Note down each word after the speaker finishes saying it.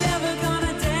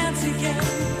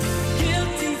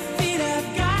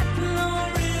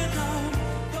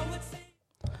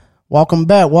Welcome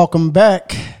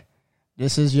back.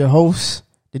 This is your host,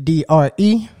 the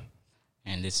DRE.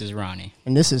 And this is Ronnie.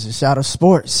 And this is a Shot of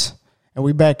Sports. And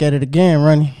we back at it again,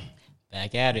 Ronnie.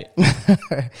 Back at it.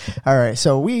 All right,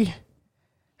 so it's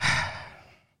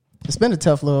been a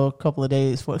tough little couple of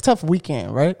days, for a tough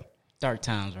weekend, right? Dark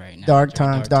times right now. Dark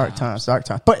times.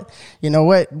 But you know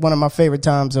what? One of my favorite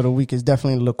times of the week is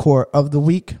definitely liqueur of the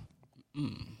week.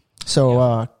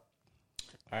 So,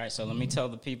 All right, so let me tell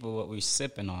the people what we're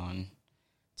sipping on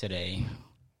today.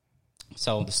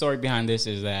 So the story behind this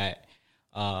is that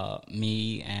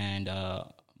me and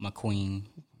my queen,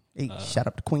 shout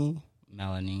out to Queen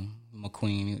Melanie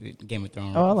McQueen, Game of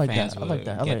Thrones. Oh, I like fans that. I like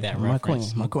that. Get that My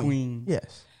reference. Queen. My Queen.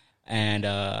 Yes. And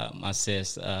my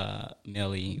sis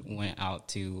Millie went out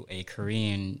to a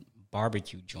Korean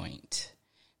barbecue joint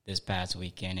this past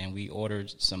weekend, and we ordered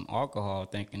some alcohol,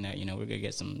 thinking that we're gonna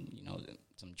get some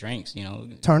some drinks.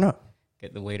 Turn up.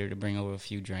 Get the waiter to bring over a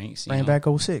few drinks. Bring back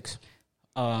 06.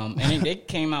 And they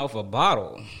came out with a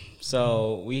bottle.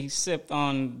 So we sipped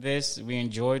on this. We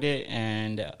enjoyed it.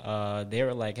 And they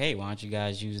were like, hey, why don't you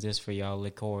guys use this for y'all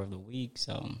liqueur of the week?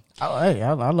 So, hey,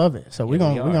 I love it. So we're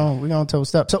gonna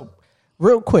toast up. So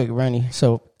real quick, Rennie.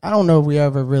 So I don't know if we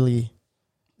ever really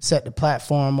set the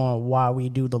platform on why we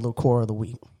do the liqueur of the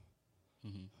week.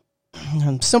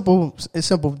 It's simple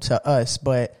to us,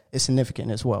 but it's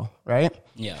significant as well, right?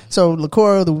 Yeah. So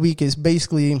liqueur of the week is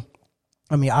basically,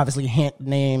 obviously hint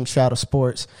name, Shot of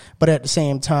Sports, but at the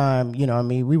same time,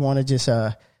 we want to just,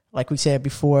 like we said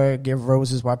before, give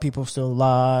roses while people are still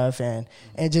alive and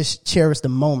just cherish the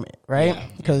moment, right?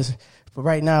 Because for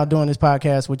right now, doing this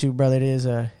podcast with you, brother,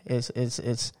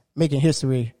 it's making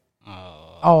history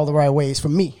all the right ways for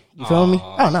me. You feel me?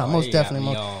 Oh, no, most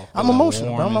definitely. I'm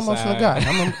emotional, bro. I'm an emotional guy.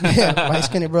 Light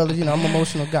skinned brother, I'm an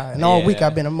emotional guy. And all week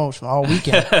I've been emotional, all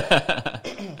weekend.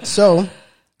 So,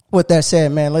 with that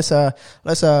said, man, let's do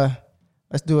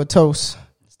a toast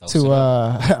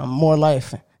to more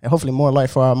life, and hopefully more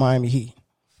life for our Miami Heat.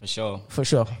 For sure.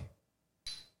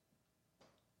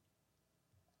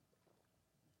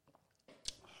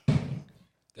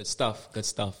 Good stuff.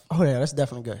 Oh yeah, that's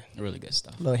definitely good. Really good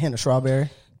stuff. A little hint of strawberry.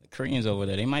 The Koreans over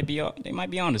there, they might be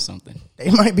onto something.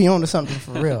 They might be onto something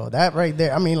for real. That right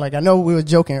there. I know we were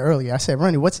joking earlier. I said,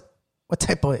 Ronnie, what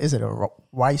type of, is it a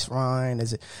rice rind?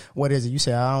 What is it? You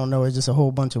said, I don't know. It's just a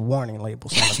whole bunch of warning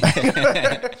labels on the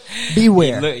back.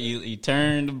 Beware. You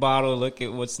turn the bottle, look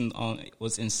at what's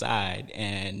inside,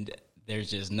 and there's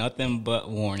just nothing but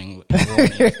warning.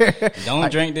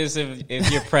 Don't drink this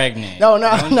if you're pregnant. No.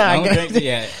 Don't drink it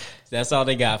yet. That's all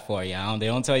they got for you. They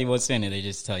don't tell you what's in it. They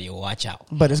just tell you, watch out.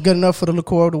 But it's good enough for the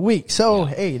liqueur of the week. So,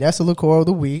 Hey, that's the liqueur of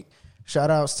the week. Shout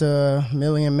outs to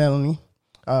Millie and Melanie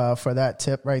for that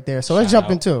tip right there. So let's jump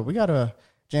into it. We got a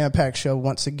jam-packed show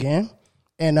once again.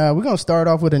 And we're going to start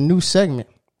off with a new segment.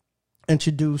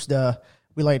 Introduced, I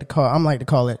like to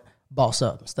call it Boss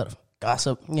Up instead of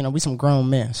Gossip. We some grown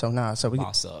men. So we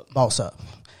Boss Up.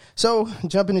 So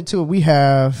jumping into it,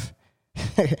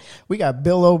 we got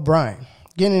Bill O'Brien.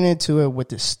 Getting into it with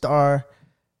the star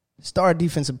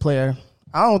defensive player.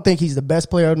 I don't think he's the best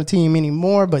player on the team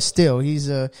anymore, but still, he's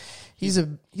a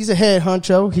head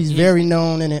honcho. He's very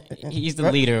known in it. He's the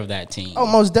leader of that team. Oh,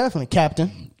 most definitely,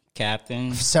 captain.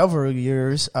 For several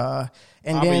years. You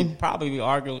could probably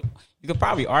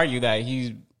argue that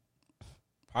he's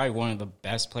probably one of the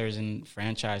best players in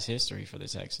franchise history for the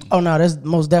Texans. Oh no, that's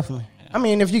most definitely.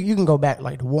 Yeah. If you can go back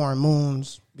like to Warren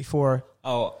Moon's before.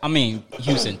 Oh,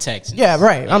 Houston Texans. Yeah,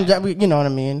 right. Yeah. You know what I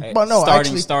mean. But no,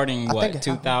 starting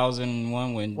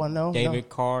 2001 when David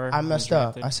Carr. I messed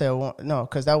up. I said no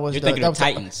because that was the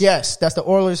Titans. Yes, that's the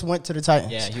Oilers went to the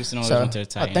Titans. Yeah, Houston Oilers went to the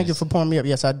Titans. Thank you for pouring me up.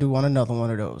 Yes, I do want another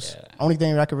one of those. Yeah. Only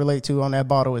thing I can relate to on that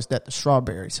bottle is that the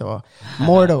strawberry. So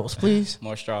more of those, please.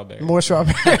 More strawberry.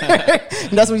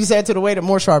 That's what you said to the waiter.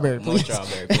 More strawberry, please. More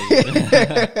strawberry,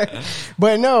 please.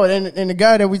 But no, and the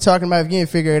guy that we talking about, if you didn't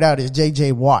figure it out, is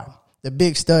J.J. Watt. The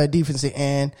big stud defensive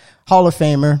end, Hall of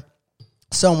Famer.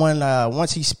 Someone,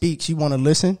 once he speaks, you want to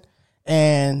listen.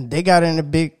 And they got in a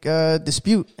big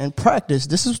dispute in practice.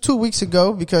 This was 2 weeks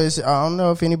ago because I don't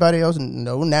know if anybody else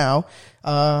know now.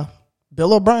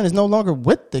 Bill O'Brien is no longer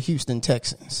with the Houston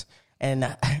Texans.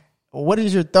 And what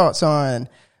is your thoughts on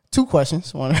two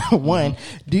questions? One,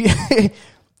 did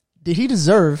he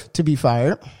deserve to be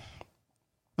fired?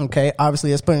 Okay,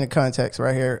 obviously, let's put it in context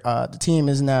right here. The team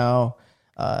is now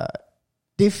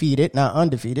defeated, not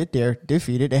undefeated. They're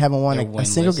defeated. They haven't won a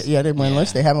single game. Yeah, they're winless.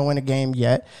 Yeah. They haven't won a game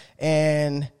yet.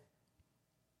 And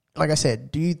like I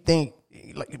said, do you think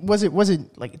was it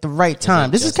like the right time?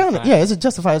 This is kind of is it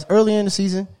justified? It's early in the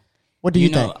season. What do you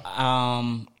think?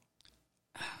 I'm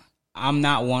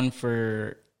not one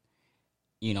for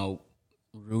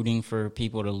rooting for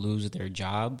people to lose their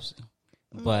jobs.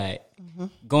 But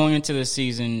going into the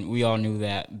season, we all knew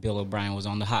that Bill O'Brien was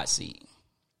on the hot seat.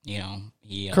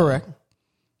 Correct.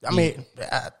 I mean,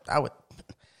 I would.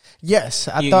 Yes,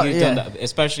 I thought.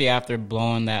 Especially after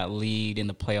blowing that lead in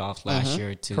the playoffs last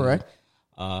year to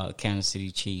Kansas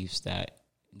City Chiefs, that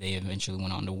they eventually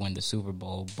went on to win the Super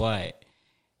Bowl. But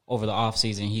over the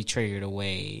offseason,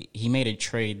 he made a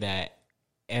trade that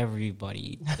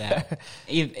everybody that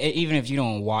even if you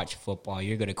don't watch football,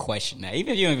 you're going to question that.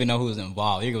 Even if you don't even know who's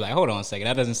involved, you're going to be like, hold on a second,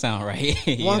 that doesn't sound right.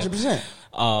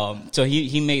 100%. So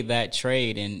he made that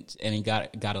trade and he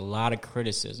got a lot of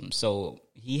criticism. So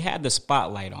he had the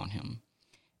spotlight on him.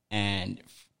 And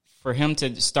for him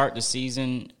to start the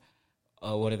season,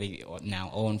 what are they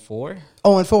now, 0-4?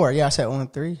 0-4, yeah, I said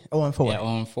 0-3. 0-4. Yeah,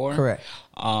 0-4. Correct.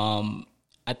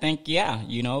 I think,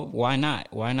 why not?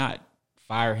 Why not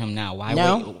fire him now? Why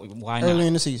not? Early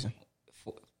in the season.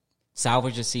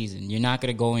 Salvage the season. You're not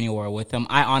going to go anywhere with him.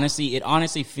 It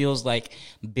honestly feels like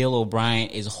Bill O'Brien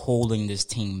is holding this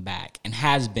team back and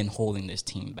has been holding this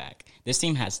team back. This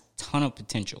team has a ton of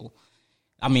potential.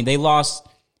 I mean, they lost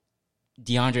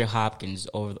DeAndre Hopkins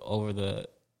over the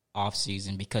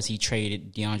offseason because he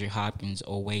traded DeAndre Hopkins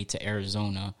away to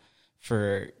Arizona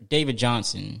for David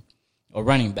Johnson, a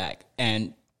running back.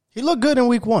 And he looked good in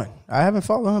week 1. I haven't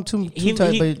followed him too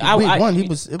tight, but week 1 he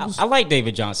was. I like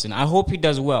David Johnson. I hope he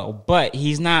does well, but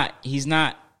he's not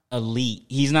elite.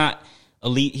 He's not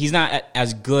elite. He's not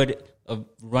as good of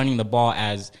running the ball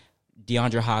as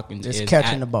DeAndre Hopkins is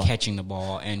catching the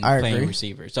ball and playing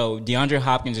receiver. So DeAndre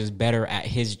Hopkins is better at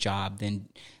his job than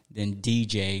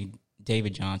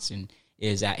David Johnson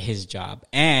is at his job,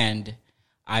 and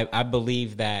I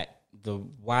believe that the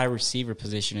wide receiver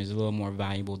position is a little more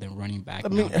valuable than running back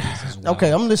nowadays as well.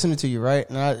 Okay, I'm listening to you, right?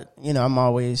 And I'm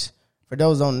always, for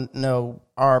those who don't know,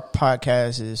 our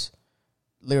podcast is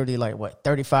literally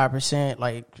 35%,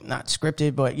 not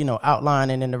scripted, but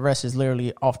outlining, and the rest is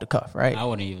literally off the cuff, right? I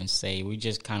wouldn't even say. We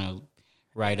just kind of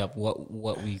write up what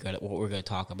we're going to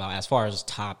talk about as far as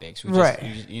topics,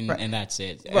 and that's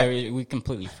it. Right. We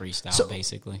completely freestyle,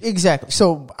 basically. Exactly.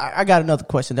 So I got another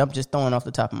question that I'm just throwing off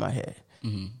the top of my head.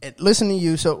 Listen to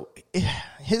you. So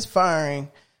his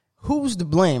firing, who's to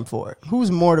blame for it?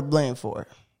 Who's more to blame for it?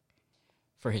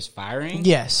 For his firing?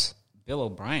 Yes. Bill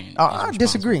O'Brien. I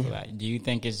disagree. Do you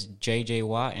think it's J.J.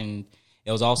 Watt? And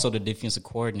it was also the defensive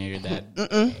coordinator that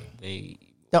the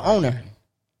owner.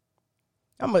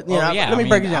 Let me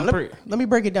break it down. Let me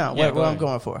break it down. What I'm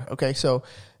going for. Okay, so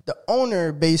the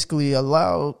owner basically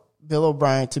allowed Bill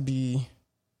O'Brien to be,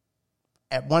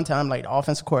 at one time, the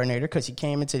offensive coordinator, because he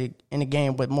came in the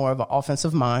game with more of an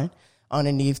offensive mind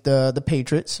underneath the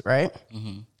Patriots, right?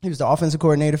 Mm-hmm. He was the offensive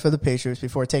coordinator for the Patriots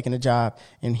before taking a job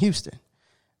in Houston.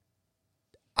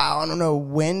 I don't know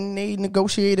when they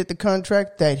negotiated the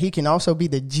contract that he can also be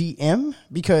the GM,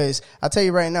 because I'll tell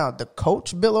you right now, the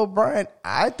coach, Bill O'Brien,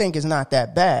 I think is not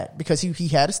that bad, because he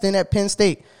had a stint at Penn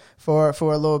State for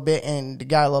a little bit, and the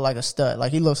guy looked like a stud.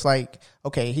 He looks like,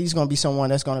 okay, he's going to be someone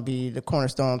that's going to be the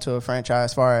cornerstone to a franchise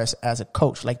as far as a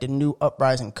coach, like the new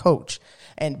uprising coach.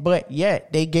 But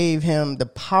yet they gave him the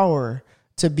power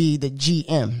to be the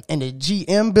GM, and the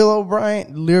GM, Bill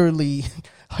O'Brien, literally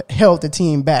held the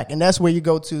team back. And that's where you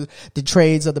go to the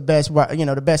trades of the best player,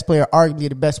 arguably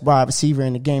the best wide receiver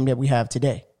in the game that we have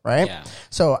today, right? Yeah.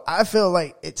 So I feel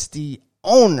like it's the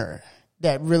owner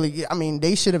that really,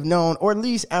 they should have known, or at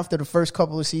least after the first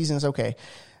couple of seasons, okay,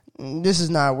 this is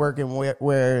not working,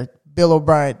 where Bill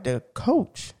O'Brien, the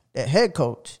coach, the head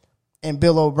coach, and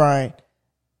Bill O'Brien,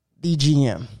 the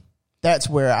GM. That's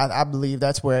where I believe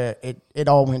that's where it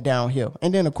all went downhill.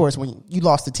 And then, of course, when you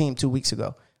lost the team 2 weeks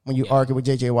ago, when you argued with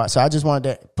J.J. Watt. So I just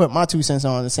wanted to put my 2 cents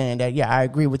on and saying that, yeah, I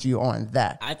agree with you on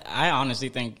that. I honestly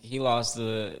think he lost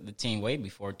the team way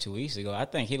before 2 weeks ago. I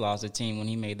think he lost the team when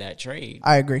he made that trade.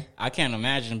 I agree. I can't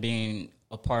imagine being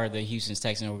a part of the Houston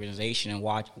Texans organization and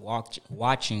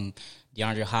watching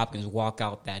DeAndre Hopkins walk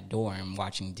out that door and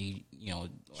watching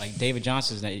David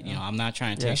Johnson's. I'm not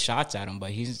trying to take shots at him,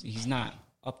 but he's not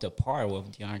up to par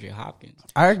with DeAndre Hopkins.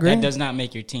 I agree. That does not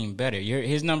make your team better.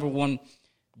 His number one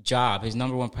job, his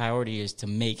number one priority is to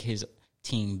make his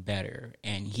team better,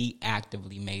 and he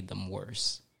actively made them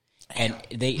worse. And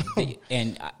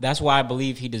and that's why I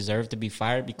believe he deserved to be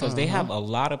fired, because they have a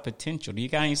lot of potential. Do you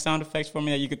got any sound effects for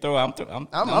me that you could throw out? I'm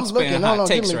looking. No,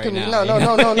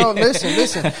 Listen.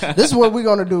 This is what we're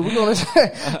gonna do. We're gonna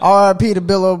say R.I.P. to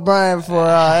Bill O'Brien for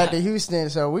at the Houston.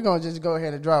 So we're gonna just go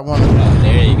ahead and drop one.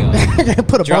 There you go.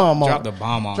 Put a bomb on. Drop the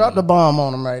bomb on. Drop the bomb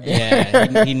on him right there.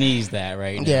 Yeah, he needs that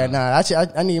right now. Yeah,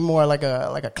 I need more like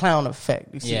a clown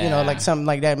effect. You see, like something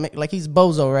like that. Like he's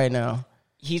bozo right now.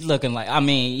 He's looking like, I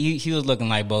mean, he was looking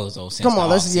like Bozo since Come on,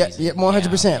 the let's 100%,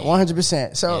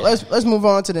 100%. So let's move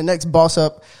on to the next boss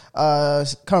up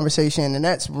conversation, and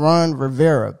that's Ron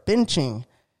Rivera benching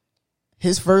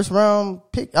his first round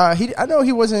pick. I know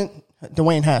he wasn't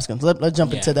Dwayne Haskins. Let's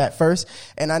jump into that first.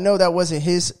 And I know that wasn't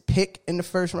his pick in the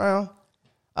first round.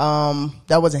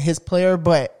 That wasn't his player,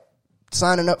 but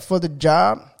signing up for the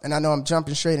job, and I know I'm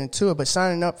jumping straight into it, but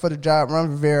signing up for the job, Ron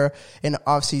Rivera in the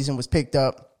offseason was picked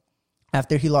up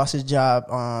after he lost his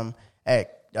job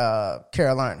at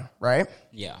Carolina, right?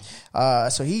 Yeah.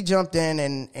 So he jumped in,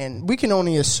 and we can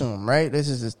only assume, right? This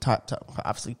is his top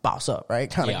obviously boss up, right?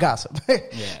 Kind of gossip.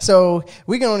 So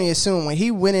we can only assume when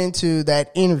he went into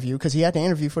that interview, because he had to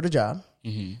interview for the job,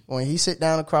 when he sit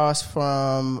down across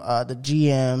from the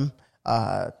GM,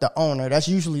 the owner, that's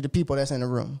usually the people that's in the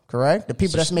room, correct? The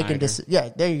people that's making this. Yeah,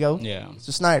 there you go. Yeah.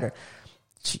 Mr. Snyder.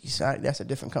 Jeez, that's a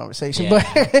different conversation. Yeah.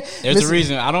 But there's a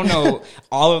reason. I don't know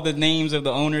all of the names of the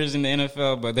owners in the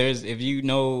NFL, but if you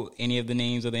know any of the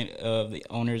names of the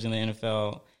owners in the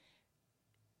NFL,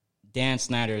 Dan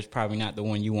Snyder is probably not the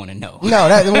one you want to know. No,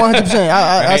 that 100%.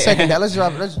 I second that. Let's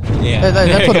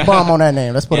put a bomb on that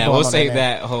name. Let's put a bomb on that name. We'll save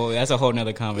that that's a whole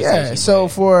nother conversation. Yeah. So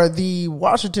for the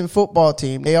Washington football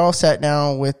team, they all sat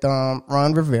down with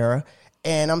Ron Rivera,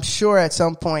 and I'm sure at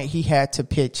some point he had to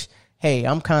pitch, hey,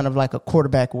 I'm kind of like a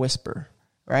quarterback whisperer,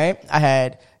 right? I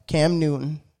had Cam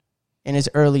Newton in his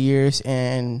early years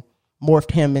and morphed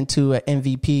him into an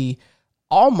MVP,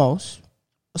 almost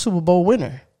a Super Bowl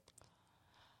winner.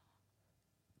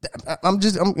 I'm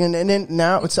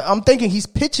thinking he's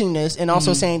pitching this and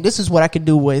also saying this is what I could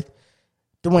do with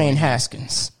Dwayne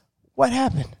Haskins. What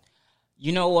happened?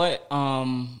 You know what?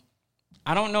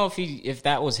 I don't know if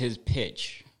that was his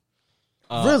pitch.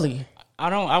 Really?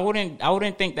 I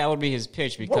wouldn't think that would be his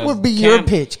pitch, because what would be your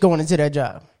pitch going into that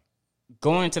job?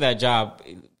 Going into that job,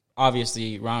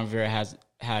 obviously Ron Rivera has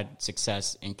had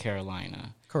success in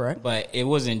Carolina. Correct. But it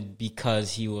wasn't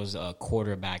because he was a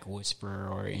quarterback whisperer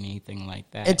or anything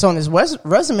like that. It's on his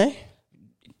resume.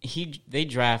 They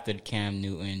drafted Cam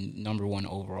Newton #1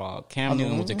 overall. Cam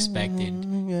Newton was expected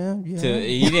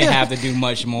he didn't have to do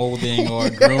much molding or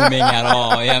grooming at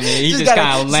all. I mean, he just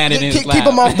kind of landed in his lap. Keep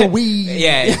him off the weed.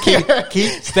 Yeah,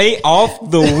 stay off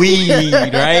the weed,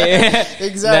 right?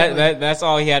 Exactly. That's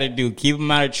all he had to do. Keep him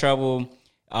out of trouble,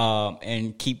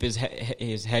 and keep his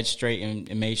head straight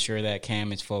and make sure that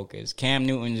Cam is focused. Cam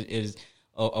Newton is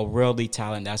a worldly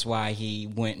talent. That's why he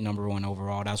went #1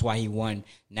 overall. That's why he won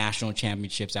national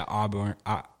championships at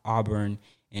Auburn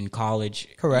in college.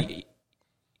 Correct.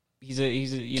 He's an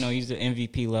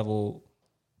MVP level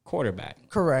quarterback.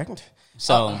 Correct.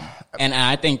 So, and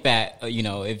I think that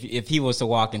if he was to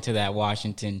walk into that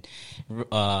Washington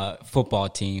football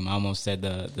team, I almost said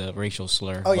the racial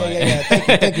slur. Oh yeah.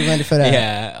 Thank you, Randy, for that.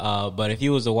 Yeah, but if he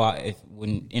was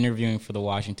when interviewing for the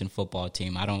Washington football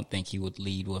team, I don't think he would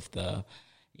lead with the,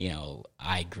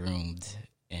 I groomed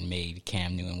and made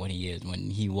Cam Newton what he is, when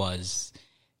he was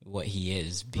what he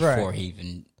is before he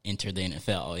even entered the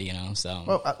NFL. So,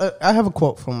 well, I have a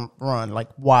quote from Ron, like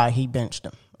why he benched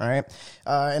him. All right.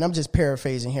 And I'm just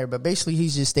paraphrasing here, but basically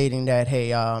he's just stating that,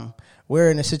 hey,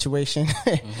 we're in a situation,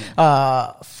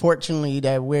 fortunately,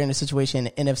 that we're in a situation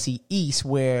in the NFC East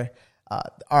where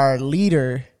our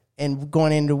leader and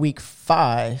going into week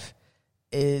 5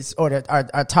 is, or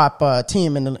our top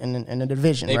team in the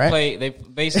division, right? They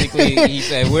basically, he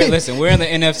said, we're in the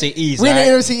NFC East. We're in the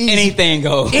NFC East. Anything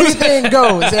goes. Anything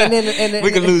goes. And then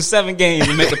we could lose 7 games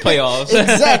and make the playoffs.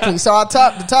 Exactly. So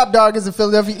the top dog is the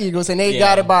Philadelphia Eagles, and they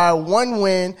got it by 1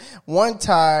 win, 1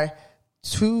 tie,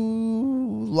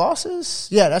 2 losses.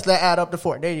 Yeah, that's that add up to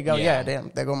 4. There you go. Yeah, damn,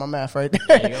 there go my math right there.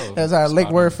 There you go. That's our Lake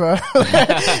Worth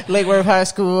High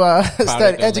School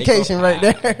education right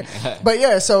there. But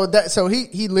yeah, so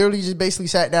he literally just basically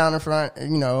sat down in front,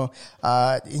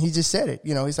 he just said it.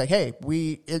 He's like, hey,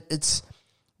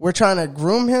 we're trying to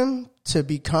groom him to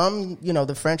become,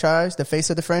 the franchise, the face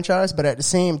of the franchise, but at the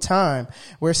same time,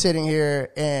 we're sitting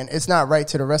here and it's not right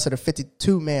to the rest of the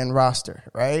 52-man roster,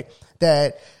 right?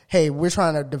 That, hey, we're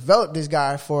trying to develop this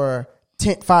guy for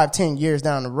 5-10 years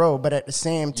down the road, but at the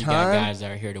same time, you got guys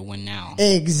that are here to win now.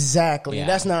 Exactly. Yeah.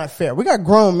 That's not fair. We got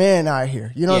grown men out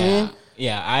here. You know what I mean?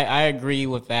 Yeah, I agree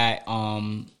with that.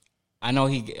 I know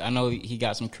he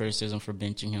got some criticism for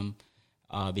benching him.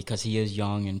 Because he is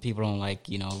young and people don't like,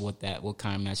 what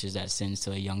kind of message that sends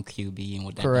to a young QB and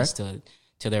what that does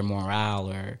to their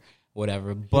morale or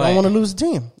whatever. But you don't want to lose the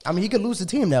team. I mean, he could lose the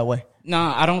team that way. No,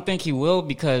 I don't think he will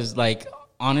because,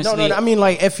 honestly. No, I mean,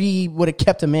 if he would have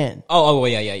kept him in. Oh,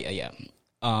 yeah.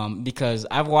 Because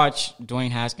I've watched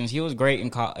Dwayne Haskins. He was great in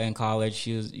college.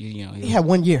 He was, he had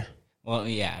 1 year. Well,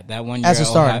 yeah, that one year As a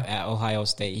starter. at Ohio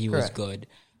State, he was Correct. good.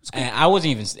 And I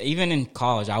wasn't even in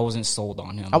college, I wasn't sold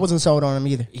on him. I wasn't sold on him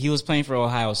either. He was playing for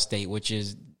Ohio State, which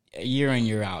is year in,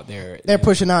 year out. They're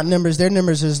pushing out numbers. Their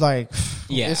numbers is like,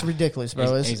 Yeah. it's ridiculous,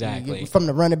 bro. It's, Exactly. From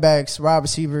the running backs, wide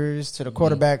receivers to the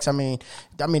quarterbacks. I mean,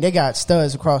 they got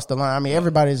studs across the line. I mean,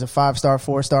 everybody's a 5-star,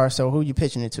 4-star. So who you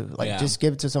pitching it to? Like, Yeah. just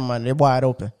give it to somebody. They're wide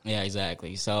open. Yeah,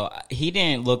 exactly. So he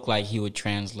didn't look like he would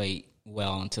translate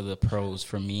well into the pros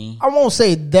for me. I won't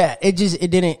say that. It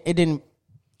didn't.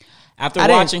 After I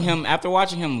didn't-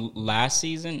 watching him last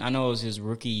season, I know it was his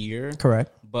rookie year,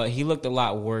 Correct. but he looked a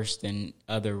lot worse than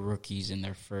other rookies in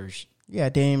their first. Yeah,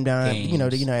 Dame down. Games.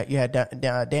 You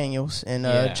had Daniels and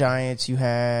Yeah. Giants. You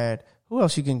had who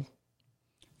else? You can.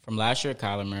 From last year,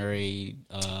 Kyler Murray,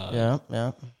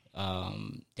 Yeah.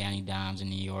 Danny Dimes in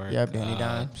New York. Yep, Danny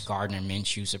Dimes. Gardner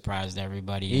Minshew surprised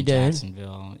everybody He in did.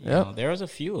 Jacksonville. You Yep. know, there was a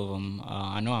few of them.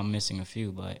 I know I'm missing a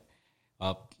few, but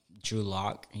Drew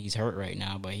Lock, he's hurt right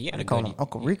now, but he had a Call good. him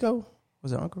Uncle Rico.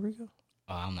 Was it Uncle Rico?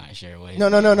 I'm not sure. What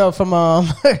No. From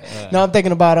no, I'm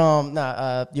thinking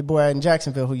about your boy in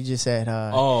Jacksonville who you just said.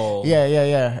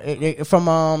 Yeah.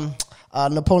 From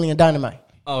Napoleon Dynamite.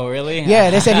 Oh, really? Yeah,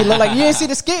 they said he looked like you didn't see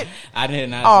the skit. I did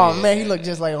not. Oh see it. man, he looked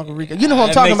just like Uncle Rico. You know who I'm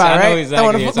That talking makes- about, I right? know exactly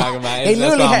That what you're talking about. They That's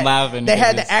literally why I'm had laughing, they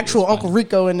had because the actual it's Uncle funny.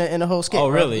 Rico in the whole skit. Oh,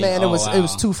 bro. really? Man, it Oh, was wow.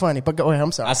 too funny. But go ahead,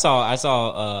 I'm sorry. I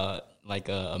saw like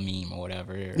a meme or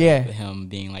whatever. Yeah. Him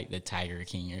being like the Tiger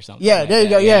King or something. Yeah, like there you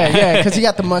that. go. Yeah, because he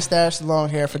got the mustache, the long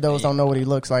hair. For those who don't know what he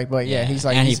looks like, but yeah, he's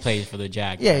like, and he plays for the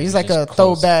Jaguars. yeah, he's like which is a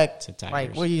close throwback, to Tigers.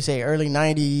 like what do you say, early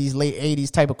 '90s, late '80s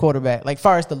type of quarterback. Like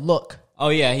far as the look, Oh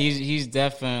yeah, he's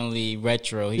definitely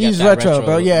retro. he's got that retro,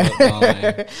 bro. Yeah, look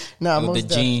going. nah, With most the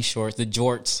definitely. jean shorts, the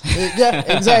jorts. Yeah,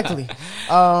 exactly.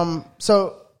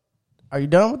 So are you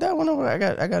done with that one? Or I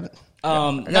got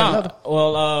No, another.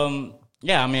 well,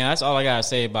 yeah. I mean, that's all I gotta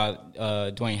say about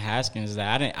Dwayne Haskins. Is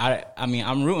that I mean,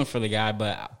 I'm rooting for the guy,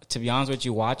 but to be honest with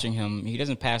you, watching him, he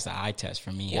doesn't pass the eye test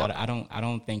for me. Yep. I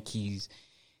don't think he's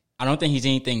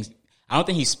anything. I don't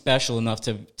think he's special enough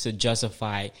to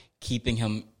justify keeping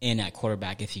him in at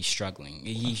quarterback if he's struggling.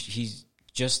 He's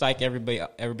just like everybody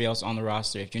else on the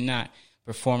roster. If you're not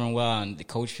performing well and the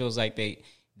coach feels like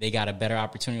they got a better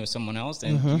opportunity with someone else,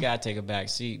 then you gotta take a back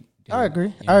seat. Dude. I agree.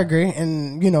 You know? I agree.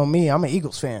 And me, I'm an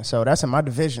Eagles fan, so that's in my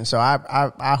division. So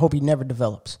I hope he never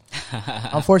develops.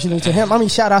 Unfortunately to him, I mean,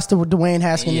 shout outs to Dwayne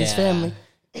Haskins and his Yeah. family.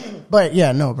 But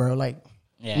yeah, no, bro, like,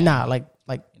 Yeah. nah, like.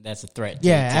 That's a threat.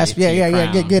 Yeah, to your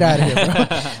crown. get out of here,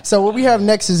 bro. So what we have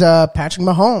next is Patrick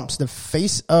Mahomes, the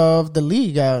face of the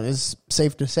league. Is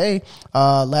safe to say,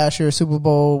 last year Super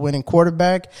Bowl winning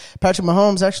quarterback. Patrick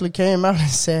Mahomes actually came out and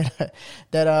said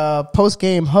that post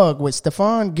game hug with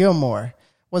Stephon Gilmore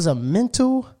was a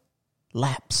mental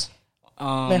lapse.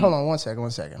 Man, hold on one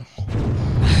second.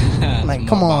 Like,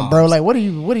 come on, bro. Like, what are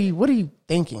you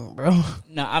thinking, bro?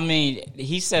 No, I mean,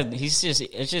 it's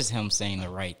just him saying the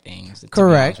right things. to be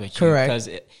Correct, honest with you, correct. Because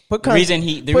Put the reason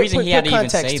he had to even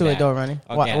context say to that. it, though, Ronnie.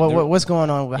 Okay, What's going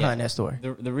on behind that story?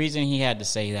 The reason he had to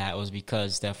say that was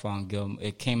because Stephon Gilmore.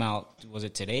 It came out. Was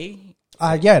it today?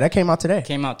 Yeah, that came out today. It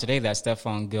came out today that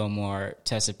Stephon Gilmore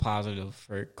tested positive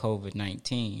for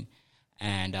COVID-19,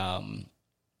 and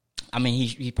I mean,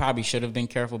 he probably should have been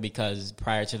careful because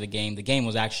prior to the game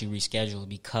was actually rescheduled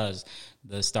because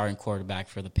the starting quarterback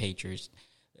for the Patriots,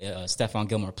 Stephon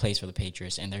Gilmore, plays for the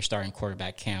Patriots, and their starting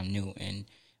quarterback Cam Newton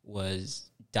was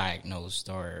diagnosed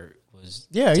or was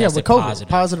tested with COVID,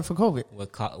 positive for COVID.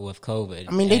 with COVID.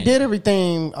 I mean, they did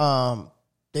everything.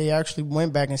 They actually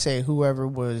went back and said whoever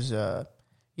was,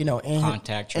 in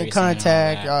Contact tracing in and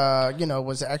contact, all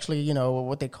was actually,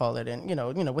 what they call it,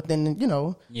 and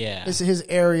within, Yeah. this is his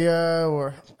area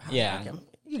or Yeah.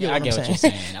 You get I what get I'm what you're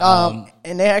saying. saying.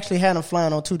 And they actually had him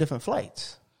flying on 2 different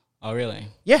flights. Oh, really?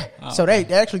 Yeah. Oh, So they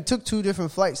actually took 2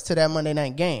 different flights to that Monday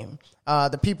night game.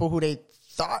 The people who they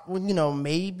thought would,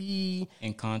 maybe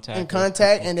In contact,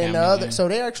 and then Cam the other. Newton. So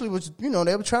they actually was, they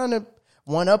were trying to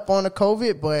one up on the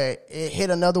COVID, but it hit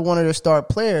another one of their star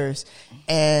players.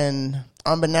 And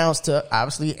unbeknownst to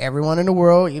obviously everyone in the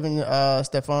world, even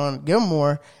Stephon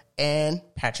Gilmore and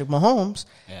Patrick Mahomes,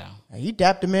 Yeah. he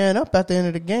dapped the man up at the end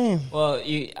of the game. Well,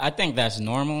 I think that's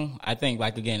normal. I think,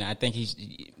 he's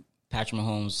Patrick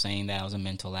Mahomes saying that was a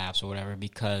mental lapse or whatever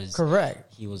because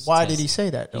Correct. he was. Why did he say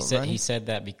that? Though, He said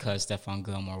that because Stephon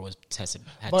Gilmore had tested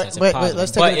But positive.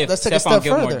 let's take but it- if let's take it a Stephon step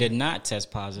Gilmore further. did not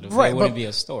test positive, Right, it wouldn't but- be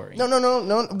a story. No.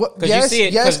 Because Yes, you see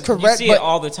it. yes, 'cause correct. You see it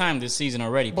all the time this season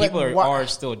already. But People why- are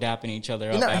still dapping each other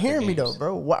up. You're not after hearing me games. though,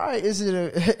 bro. Why is it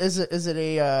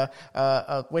a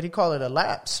what do you call it, a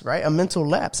lapse, right? A mental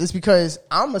lapse. It's because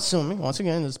I'm assuming, once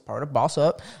again, as part of Boss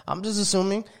Up, I'm just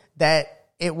assuming that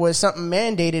it was something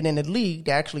mandated in the league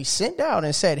to actually send out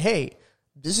and said, hey,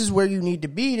 this is where you need to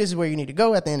be. This is where you need to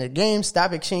go at the end of the game.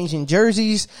 Stop exchanging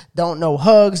jerseys. Don't no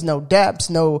hugs, no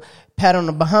daps, no pat on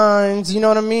the behinds. You know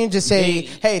what I mean? Just say,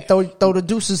 hey, throw the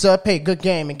deuces up. Hey, good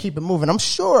game, and keep it moving. I'm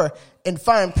sure in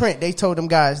fine print they told them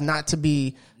guys not to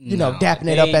be, dapping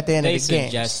it up at the end of the game. They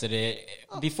suggested it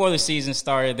before the season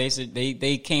started. They said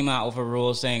they came out with a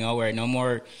rule saying, "Oh, right, no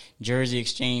more jersey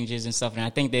exchanges and stuff." And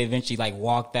I think they eventually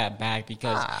walked that back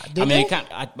because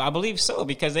I believe so,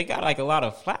 because they got a lot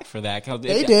of flack for that.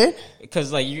 They did,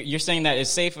 because you're saying that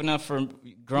it's safe enough for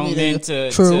grown men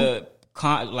to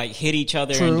hit each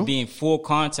other and be in full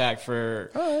contact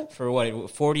for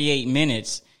 48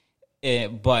 minutes,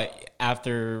 but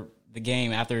after the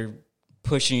game, after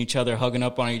pushing each other, hugging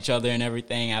up on each other and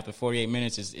everything after 48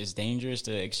 minutes is dangerous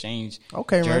to exchange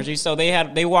jerseys. Man. So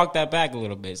they walked that back a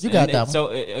little bit. You got that one. So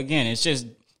again,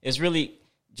 it's really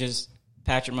just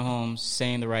Patrick Mahomes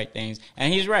saying the right things.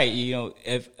 And he's right.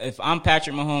 If I'm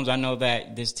Patrick Mahomes, I know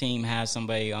that this team has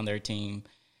somebody on their team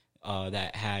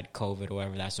that had COVID or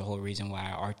whatever. That's the whole reason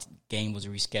why our game was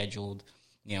rescheduled.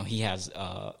 He has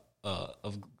a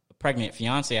pregnant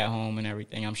fiance at home and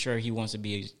everything. I'm sure he wants to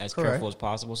be as careful as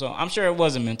possible. So I'm sure it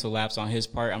was a mental lapse on his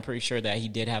part. I'm pretty sure that he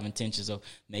did have intentions of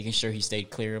making sure he stayed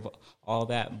clear of all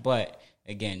that. But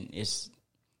again, it's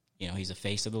he's a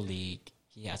face of the league.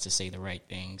 He has to say the right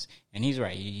things, and he's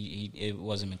right. It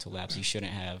was a mental lapse. He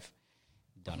shouldn't have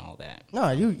done all that.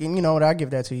 No, you know what? I give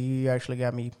that to you. You actually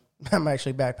got me. I'm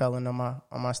actually backpedaling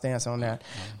on my stance on that.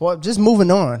 Well, just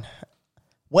moving on.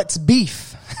 What's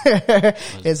beef?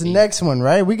 It's the next one,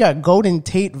 right? We got Golden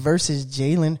Tate versus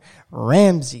Jalen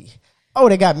Ramsey. Oh,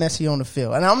 they got messy on the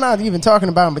field. And I'm not even talking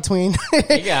about in between.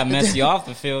 They got messy off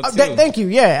the field, too. Thank you.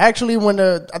 Yeah, actually, when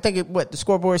the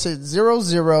scoreboard said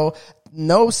 0-0,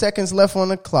 no seconds left on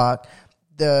the clock,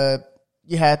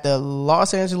 you had the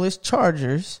Los Angeles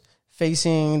Chargers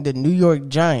facing the New York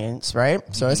Giants, right?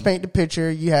 So let's paint the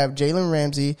picture. You have Jalen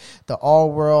Ramsey, the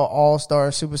all-world,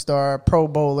 all-star, superstar, Pro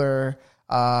Bowler,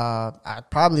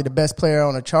 probably the best player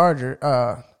on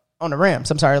on the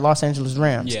Rams. I'm sorry, Los Angeles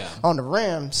Rams. Yeah. On the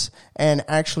Rams, and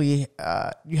actually,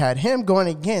 you had him going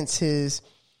against his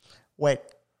what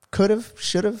could have,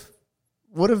 should have,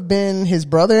 would have been his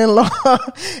brother-in-law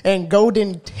and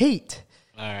Golden Tate.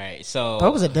 All right, so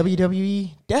that was a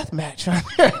WWE death match. Yeah.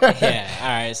 All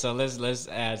right, so let's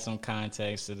add some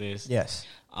context to this. Yes.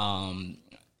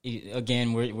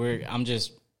 Again, I'm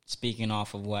just speaking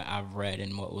off of what I've read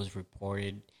and what was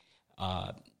reported,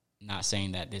 not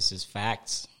saying that this is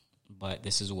facts, but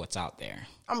this is what's out there.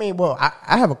 I mean, well,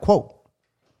 I have a quote.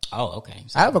 Oh, okay.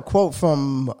 So I have a quote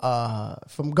from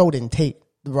Golden Tate,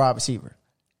 the wide receiver.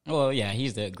 Well, yeah,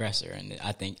 he's the aggressor, and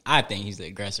I think he's the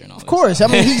aggressor and all. Of course,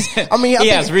 stuff. He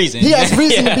has reason. He has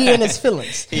reason to be in his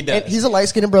feelings. He does. And he's a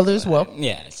light-skinned brother as well.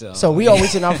 Yeah, so we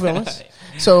always in our feelings.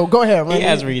 So go ahead, man. He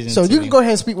has reason. So you can go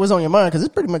ahead and speak what's on your mind because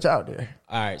it's pretty much out there.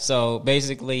 All right. So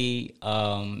basically,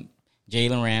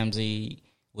 Jalen Ramsey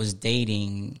was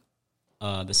dating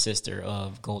the sister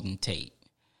of Golden Tate.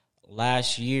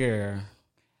 Last year,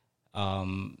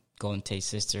 Golden Tate's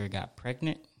sister got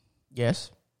pregnant.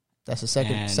 Yes, that's the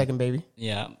second baby.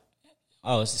 Yeah.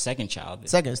 Oh, it's the second child.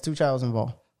 Second, it's two childs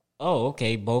involved. Oh,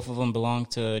 okay. Both of them belong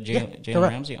to Jalen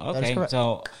Ramsey. Okay.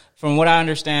 So from what I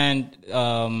understand,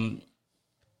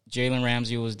 Jalen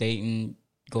Ramsey was dating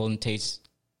Golden Tate's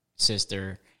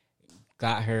sister,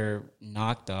 got her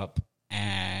knocked up,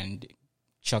 and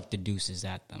chucked the deuces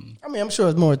at them. I mean, I'm sure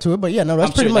there's more to it, but yeah, no,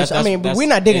 that's pretty much. But we're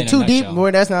not digging too deep.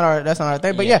 Boy, that's not our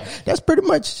thing. But yeah, that's pretty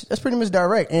much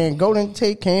direct. And Golden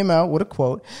Tate came out with a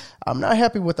quote. I'm not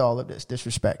happy with all of this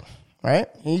disrespect. Right?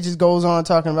 He just goes on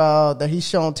talking about that he's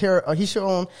shown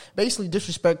basically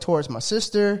disrespect towards my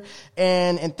sister,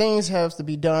 and things have to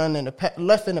be done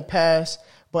left in the past.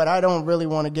 But I don't really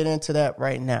want to get into that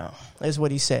right now. That's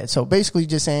what he said. So basically,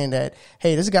 just saying that,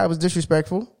 hey, this guy was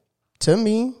disrespectful to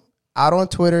me out on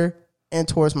Twitter and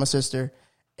towards my sister,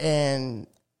 and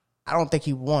I don't think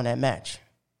he won that match.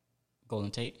 Golden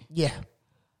Tate? Yeah.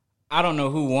 I don't know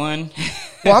who won.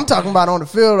 Well, I'm talking about on the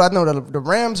field. I know the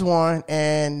Rams won,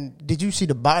 and did you see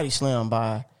the body slam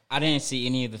by? I didn't see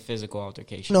any of the physical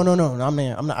altercation. No.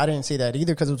 I didn't see that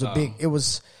either because it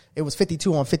was it was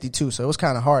 52 on 52, so it was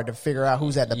kind of hard to figure out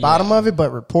who's at the bottom of it.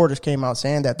 But reporters came out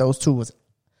saying that those two was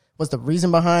the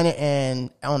reason behind it, and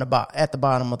at the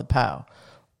bottom of the pile.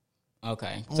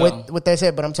 Okay. So, what they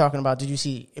said, but I'm talking about. Did you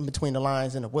see in between the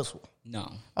lines and the whistle?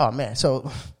 No. Oh man, so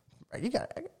you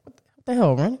got what the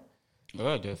hell, man?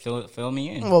 Good, fill me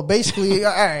in. Well, basically,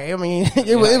 all right. I mean,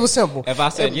 it was simple. If I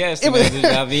said yes, that'd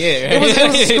be it. Right?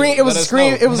 It was a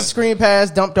screen. It was a screen pass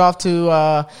dumped off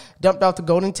to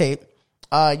Golden Tate.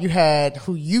 You had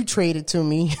who you traded to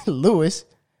me, Lewis.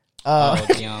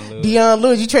 Deion Lewis. Deion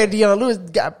Lewis. You traded Deion Lewis.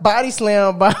 Got body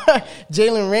slammed by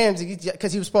Jalen Ramsey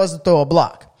because he was supposed to throw a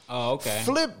block. Oh, okay.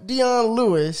 Flipped Deion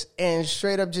Lewis and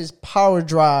straight up just power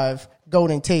drive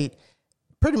Golden Tate.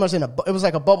 Pretty much it was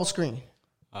like a bubble screen.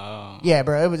 Oh. Yeah,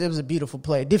 bro. It was a beautiful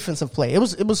play, defensive play. It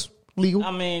was legal.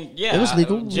 I mean, yeah, it was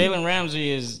legal. Jalen Ramsey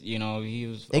is, he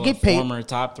was They a get paid. former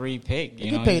top 3 pick.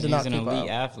 They get paid to knock he's an people elite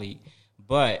out. athlete.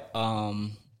 But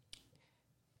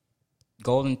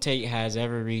Golden Tate has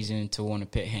every reason to want to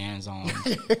put hands on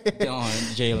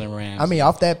Jalen Ramsey. I mean,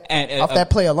 off that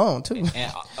play alone too.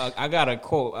 And I got a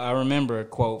quote. I remember a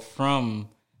quote from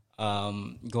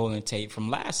Golden Tate from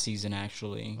last season,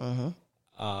 actually,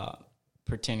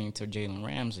 pertaining to Jalen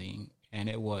Ramsey, and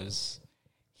it was,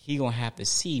 "He gonna have to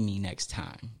see me next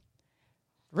time."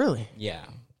 Really? Yeah,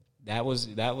 that was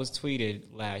tweeted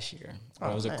last year.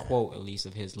 That was a quote, at least,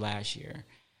 of his last year,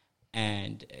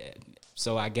 and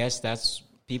so I guess that's,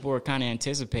 people were kind of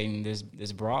anticipating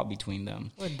this brawl between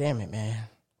them. Well, damn it, man.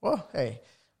 Well, hey,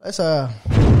 let's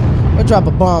drop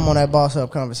a bomb on that boss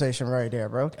up conversation right there,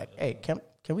 bro. Hey, can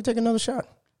we take another shot?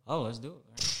 Oh, let's do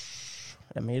it.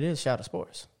 I mean, it is Shot of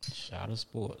Sports. Shot of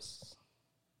Sports.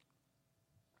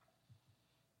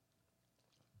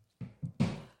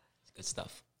 It's good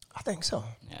stuff. I think so.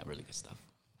 Yeah, really good stuff.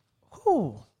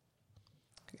 Ooh.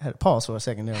 I had to pause for a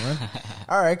second there, man.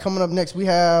 All right, coming up next, we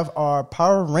have our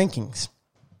power rankings.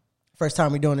 First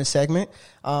time we're doing this segment.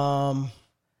 And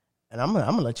I'm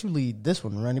gonna let you lead this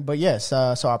one, Randy. But yes,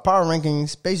 so our power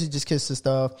rankings basically just consists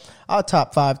of our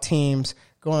top 5 teams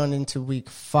going into week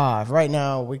 5. Right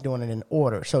now, we're doing it in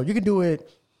order. So you can do it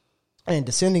in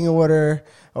descending order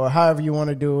or however you want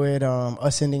to do it,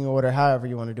 ascending order, however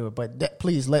you want to do it. But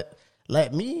please let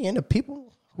me and the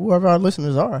people, whoever our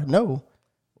listeners are, know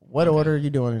what order you're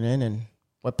doing it in and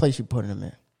what place you're putting them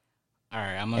in. All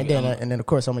right, and then of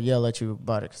course I'm gonna yell at you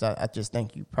about it because I just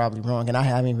think you're probably wrong and I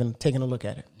haven't even taken a look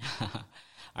at it. All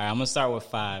right, I'm gonna start with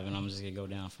 5 and I'm just gonna go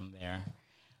down from there.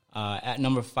 At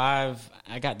number 5,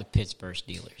 I got the Pittsburgh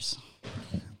Steelers.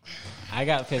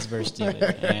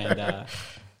 And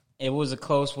it was a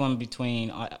close one between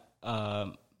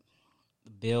the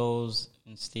Bills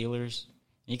and Steelers.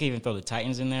 You can even throw the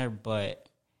Titans in there, but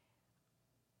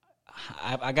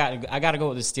I got to go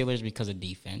with the Steelers because of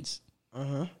defense.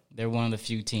 They're one of the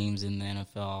few teams in the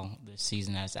NFL this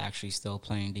season that's actually still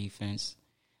playing defense.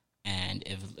 And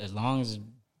as long as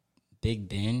Big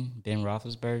Ben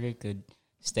Roethlisberger could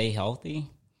stay healthy,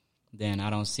 then I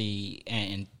don't see.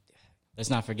 And let's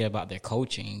not forget about their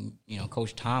coaching.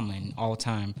 Coach Tomlin, all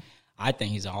time. I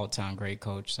think he's an all-time great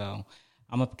coach. So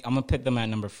I'm gonna put them at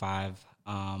number 5.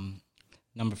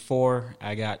 Number 4,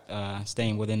 I got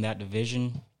staying within that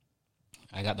division.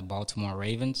 I got the Baltimore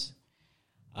Ravens.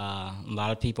 A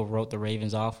lot of people wrote the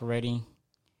Ravens off already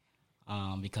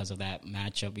because of that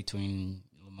matchup between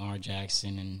Lamar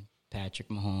Jackson and Patrick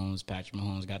Mahomes. Patrick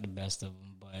Mahomes got the best of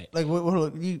them, but I'm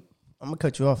gonna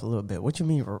cut you off a little bit. What you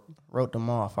mean wrote them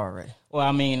off already? Well,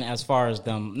 I mean, as far as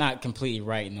them not completely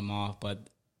writing them off, but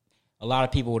a lot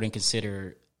of people wouldn't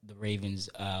consider the Ravens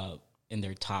in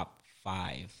their top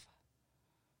 5.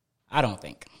 I don't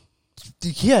think.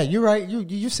 Yeah, you're right.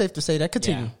 You're safe to say that.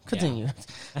 Continue.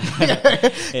 Yeah.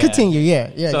 Continue.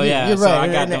 Yeah. So you're so right.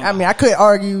 I got them. I mean, I could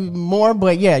argue more,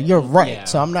 but yeah, you're right. Yeah.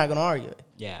 So I'm not gonna argue it.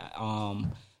 Yeah.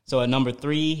 So at number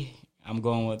 3, I'm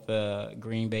going with the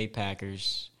Green Bay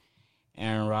Packers.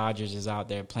 Aaron Rodgers is out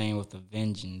there playing with a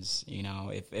vengeance.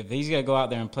 If he's gonna go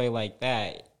out there and play like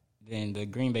that, then the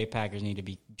Green Bay Packers need to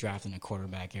be drafting a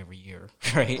quarterback every year,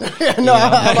 right?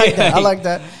 I like that. I like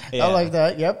that. Yeah. I like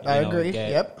that. Yep, I agree.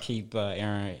 Yep. Keep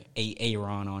Aaron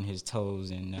on his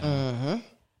toes, and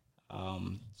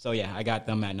so yeah, I got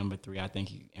them at number 3. I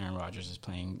think Aaron Rodgers is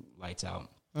playing lights out.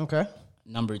 Okay.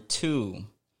 Number 2,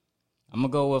 I'm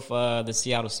gonna go with the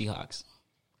Seattle Seahawks.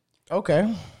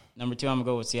 Okay. Number 2, I'm gonna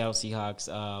go with Seattle Seahawks.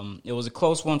 It was a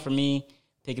close one for me,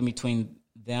 picking between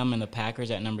them and the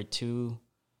Packers at number 2.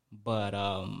 But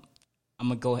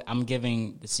I'm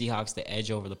giving the Seahawks the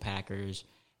edge over the Packers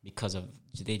because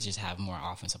they just have more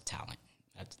offensive talent.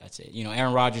 That's it.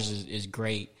 Aaron Rodgers is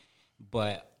great,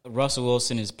 but Russell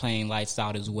Wilson is playing lights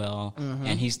out as well,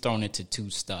 and he's thrown it to 2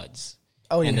 studs.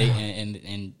 Oh yeah,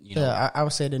 and I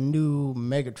would say the new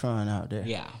Megatron out there.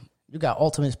 Yeah, you got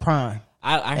Optimus Prime.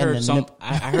 I heard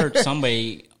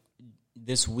somebody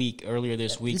earlier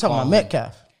this week. You talking about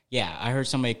Metcalf? Yeah, I heard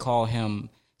somebody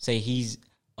say he's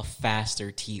a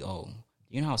faster T.O.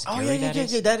 You know how scary that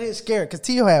is? Yeah, that is scary because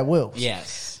T.O. had wheels.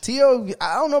 Yes. T.O.,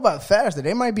 I don't know about faster.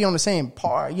 They might be on the same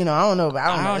par. I don't know.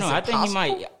 I don't know. I think he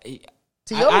might.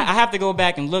 I have to go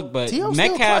back and look, but T.O.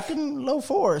 Metcalf still clocking low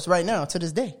fours right now to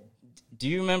this day. Do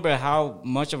you remember how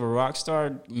much of a rock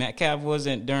star Metcalf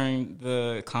wasn't during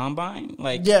the combine?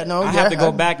 Like, I have to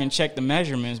go back and check the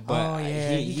measurements, but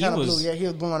he was. He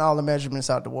was blowing all the measurements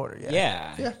out the water.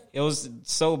 Yeah. It was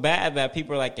so bad that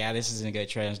people are like, "Yeah, this isn't going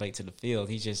to translate to the field.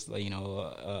 He's just,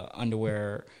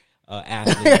 underwear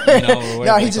athlete."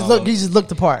 No, he just looked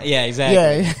the part. Yeah,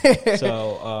 exactly. Yeah.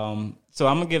 So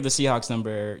I'm gonna give the Seahawks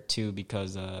number 2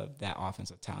 because of that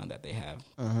offensive talent that they have,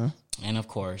 and of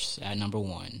course at number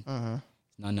 1.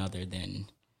 None other than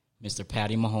Mr.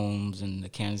 Patty Mahomes and the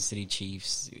Kansas City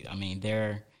Chiefs. I mean,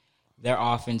 their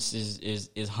offense is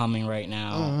humming right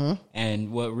now, and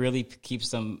what really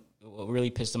pissed them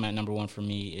at number 1 for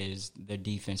me is their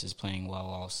defense is playing well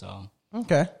also.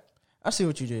 Okay, I see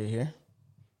what you did here.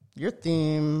 Your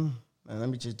theme, and let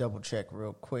me just double check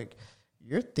real quick.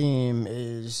 Your theme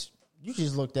is you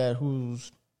just looked at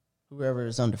whoever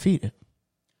is undefeated.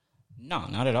 No,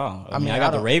 not at all. I mean, I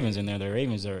got the Ravens in there. The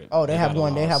Ravens are. Oh, they have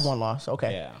one. They have one loss.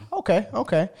 Okay. Yeah. Okay.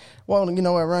 Well, you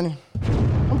know what, Ronnie?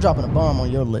 I'm dropping a bomb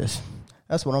on your list.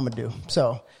 That's what I'm gonna do.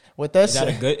 So with that, is that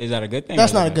a good thing?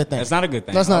 That's not a good thing. That's not a good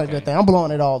thing. That's not a good thing. I'm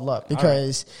blowing it all up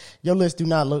because your list do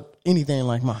not look anything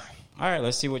like mine. All right,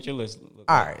 let's see what your list looks like.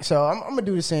 All right, so I'm gonna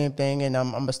do the same thing, and I'm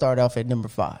gonna start off at number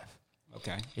 5.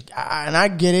 Okay. And I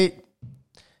get it.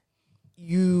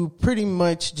 You pretty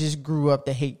much just grew up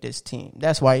to hate this team.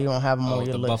 That's why you don't have them on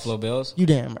your the list. Buffalo Bills? You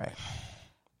damn right.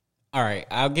 All right,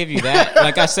 I'll give you that.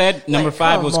 Like I said, number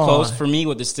 5 was close for me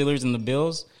with the Steelers and the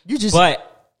Bills. I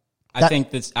think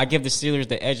I give the Steelers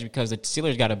the edge because the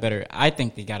Steelers I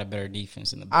think they got a better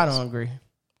defense than the Bills.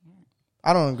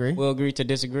 I don't agree. We'll agree to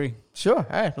disagree. Sure. All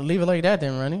right, we'll leave it like that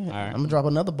then, Ronnie. All right. I'm going to drop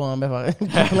another bomb if I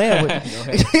keep playing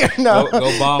with it. No.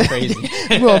 Go bomb crazy.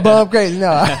 You're going to bomb crazy.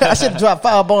 No, I should drop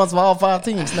 5 bombs for all 5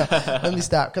 teams. No, let me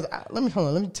stop. Let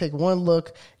me take one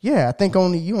look. Yeah, I think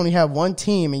you only have one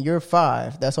team in your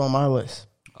 5 that's on my list.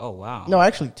 Oh, wow. No,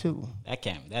 actually 2.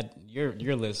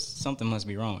 Your list, something must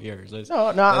be wrong with yours.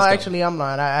 Actually, I'm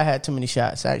lying. I had too many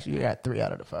shots. Actually, you got 3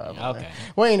 out of the 5. Okay.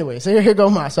 Well, anyway, so here go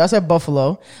mine. So I said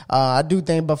Buffalo. I do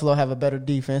think Buffalo have a better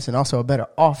defense and also a better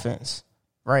offense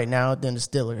right now than the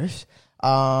Steelers.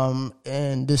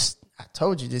 And this, I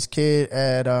told you, this kid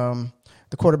at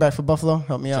the quarterback for Buffalo,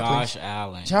 help me out, Josh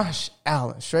please. Josh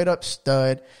Allen, straight up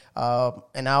stud.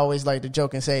 And I always like to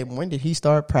joke and say, when did he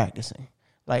start practicing?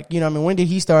 Like, when did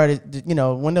he start,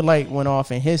 when the light went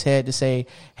off in his head to say,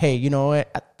 hey, you know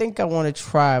what, I think I want to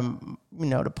try,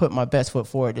 to put my best foot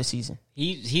forward this season.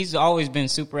 He's always been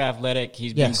super athletic.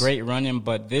 He's been great running,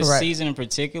 but this season in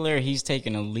particular, he's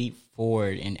taken a leap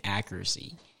forward in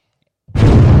accuracy.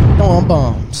 Throwing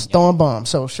bombs.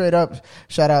 So straight up,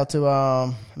 shout out to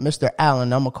Mr.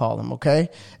 Allen, I'm going to call him, okay?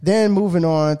 Then moving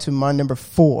on to my number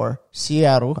 4,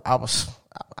 Seattle.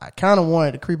 I kind of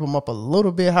wanted to creep them up a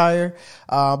little bit higher,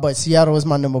 but Seattle is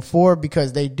my number 4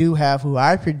 because they do have who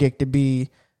I predict to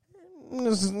be,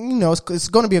 it's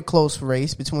going to be a close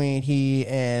race between he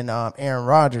and Aaron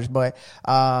Rodgers, but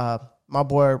my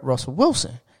boy Russell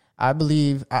Wilson. I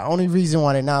believe the only reason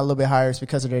why they're not a little bit higher is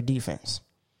because of their defense.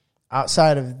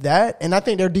 Outside of that, and I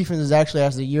think their defense is actually,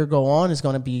 as the year go on, it's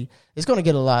going to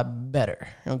get a lot better.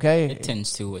 Okay, it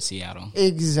tends to with Seattle,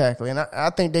 exactly, and I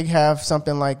think they have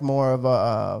something like more of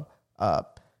a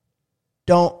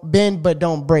don't bend but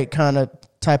don't break kind of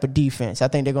type of defense. I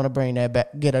think they're going to bring that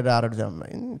back, get it out of them.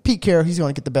 And Pete Carroll, he's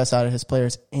going to get the best out of his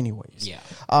players, anyways. Yeah.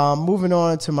 Moving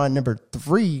on to my number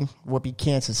 3 would be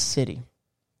Kansas City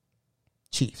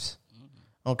Chiefs.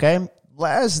 Okay,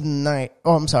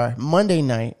 Monday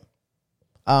night.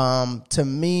 To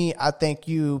me, I think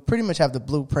you pretty much have the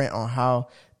blueprint on how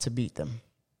to beat them.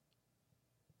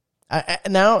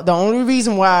 Now, the only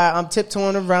reason why I'm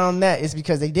tiptoeing around that is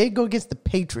because they did go against the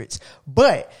Patriots.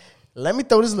 But let me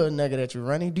throw this little nugget at you,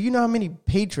 Ronnie. Do you know how many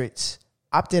Patriots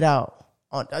opted out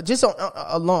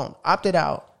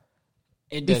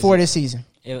before this season?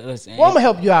 I'm gonna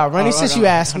help you out, Ronnie. Since you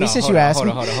asked me. Hold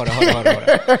on.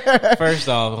 First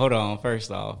off,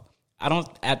 I don't.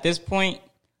 At this point,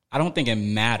 I don't think it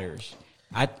matters.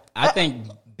 I think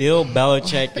Bill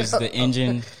Belichick is the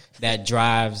engine that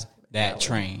drives that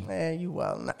train. Man, you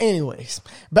wild. Anyways,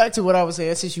 back to what I was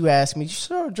saying. Since you asked me,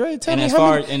 sure, Dre, tell me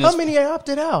how many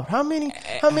opted out? How many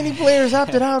players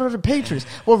opted out of the Patriots?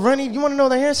 Well, Ronnie, you want to know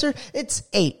the answer? It's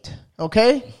 8.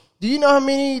 Okay. Do you know how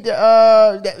many?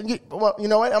 Well, you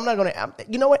know what? I'm not gonna.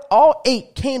 You know what? All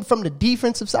 8 came from the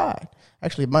defensive side.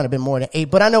 Actually, it might have been more than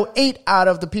 8, but I know 8 out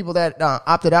of the people that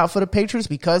opted out for the Patriots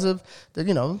because of the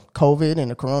COVID and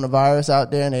the coronavirus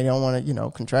out there, and they don't want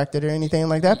to contract it or anything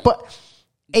like that. But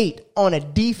 8 on a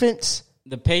defense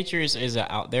The Patriots is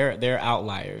they're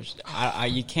outliers.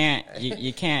 You can't.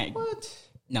 What?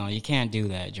 No, you can't do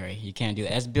that, Dre. You can't do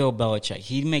that. That's Bill Belichick.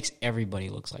 He makes everybody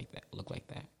look like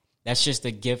that. That's just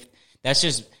a gift. That's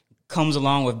just comes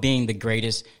along with being the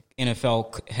greatest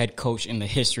NFL head coach in the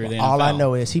history of the NFL. All I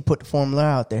know is he put the formula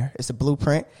out there. It's a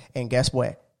blueprint, and guess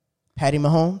what? Patty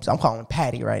Mahomes. I'm calling him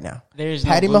Patty right now.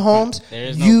 Patty Mahomes.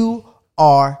 You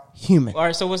are human. All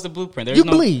right. So what's the blueprint?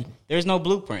 Bleed. There's no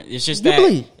blueprint. It's just you that.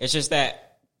 Bleed. It's just that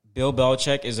Bill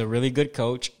Belichick is a really good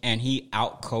coach, and he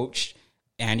outcoached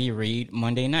Andy Reid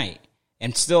Monday night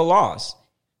and still lost.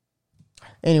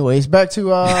 Anyways, back to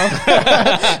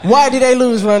why did they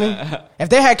lose, Ronnie? If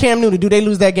they had Cam Newton, do they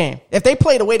lose that game? If they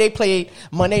play the way they played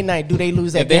Monday night, do they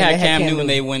lose that game? If they had Cam Newton,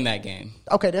 they win that game.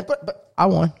 Okay, then, but I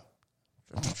won.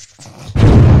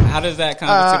 How does that constitute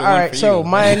a win all right, for so you?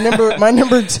 my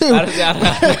number two. All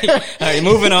right,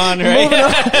 moving on,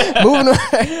 right? moving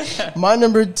on. My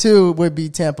number two would be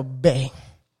Tampa Bay.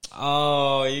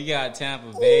 Oh, you got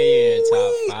Tampa Bay in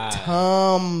top 5.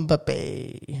 Tampa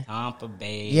Bay. Tampa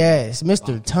Bay. Yes,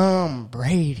 Mr. Tom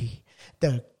Brady,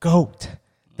 the GOAT,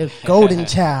 the golden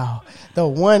child, the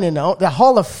one and the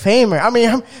Hall of Famer. I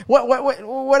mean,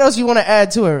 what else you want to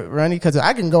add to it, Ronnie? Because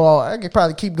I could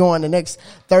probably keep going the next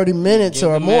 30 minutes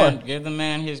or more. Give the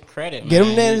man his credit. Give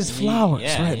him his flowers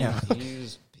right now. He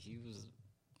was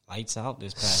lights out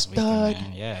this past weekend,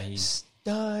 man. Yeah, he's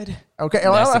stud. Okay,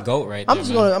 that's the GOAT right there.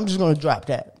 I'm just gonna drop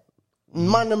that.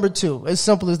 My number two, as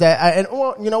simple as that.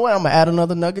 You know what? I'm gonna add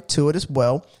another nugget to it as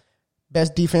well.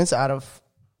 Best defense out of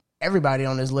everybody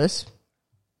on this list.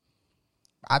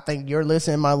 I think your list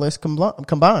and my list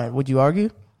combined. Would you argue?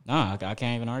 No, I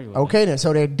can't even argue with okay, then.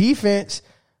 So their defense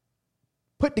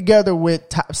put together with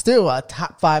still a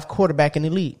top 5 quarterback in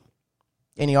the league.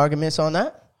 Any arguments on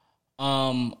that?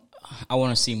 I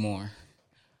want to see more.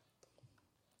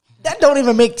 That don't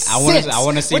even make sense. I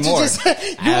want to see more.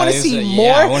 You want to see more?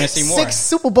 Yeah, I want to see more. 6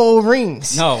 Super Bowl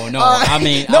rings. No. I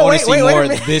mean, I want to see more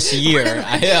this year.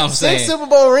 I'm saying 6 Super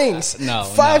Bowl rings. No,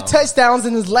 5 touchdowns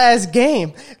in his last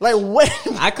game. Like what?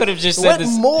 I could have just said this.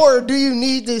 What more do you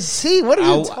need to see? What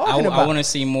are you talking about? I want to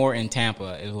see more in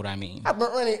Tampa. Is what I mean.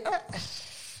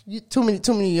 Too many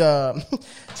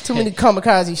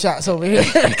kamikaze shots over here.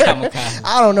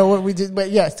 I don't know what we did, but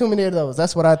yes, too many of those.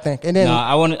 That's what I think. And then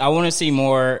I want to see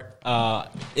more.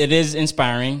 It is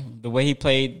inspiring. The way he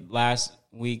played last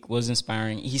week was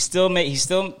inspiring. He still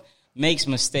makes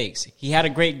mistakes. He had a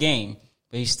great game,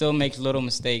 but he still makes little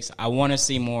mistakes. I want to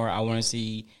see more. I want to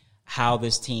see how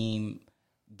this team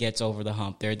gets over the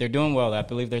hump. They're doing well. I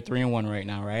believe they're 3-1 right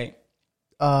now, right?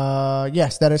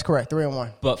 Yes, that is correct.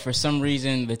 3-1. But for some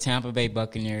reason, the Tampa Bay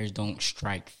Buccaneers don't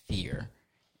strike fear.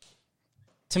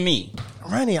 To me,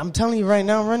 Ronnie, I'm telling you right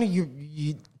now, Ronnie,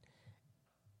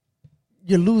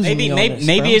 you're losing me on this,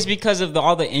 maybe bro. it's because of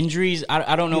all the injuries.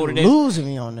 I don't know what it is. Losing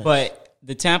me on this. But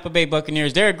the Tampa Bay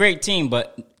Buccaneers, they're a great team,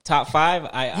 but top 5,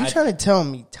 you trying to tell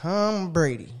me Tom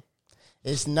Brady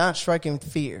is not striking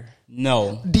fear?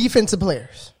 No. Defensive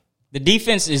players. The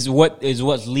defense is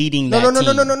what's leading that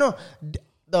team. No.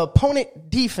 The opponent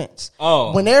defense.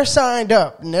 Oh. When they're signed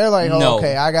up and they're like,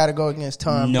 okay, I got to go against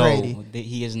Tom Brady. No,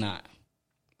 he is not.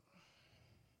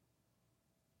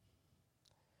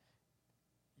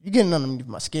 You're getting underneath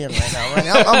my skin right now,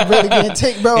 right? I'm really getting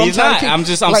ticked, bro. He's not. I'm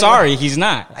sorry. He's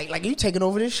not. Like you taking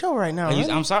over this show right now. Right?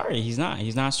 I'm sorry. He's not.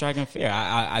 He's not striking fear.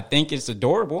 I think it's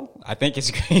adorable. I think it's,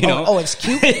 it's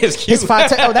cute. It's cute.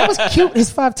 That was cute.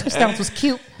 His 5 touchdowns was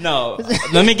cute. No,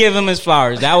 let me give him his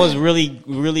flowers. That was really,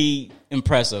 really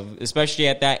impressive, especially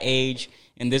at that age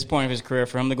and this point of his career.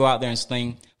 For him to go out there and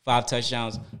sling 5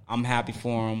 touchdowns, I'm happy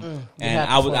for him, and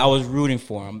I was rooting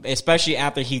for him, especially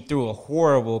after he threw a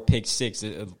horrible pick 6.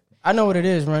 I know what it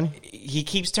is, Ronnie. He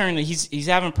keeps turning. He's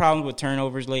having problems with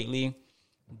turnovers lately,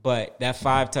 but that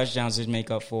 5 touchdowns just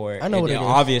make up for it. I know what it is.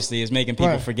 Obviously, it's making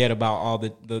people forget about all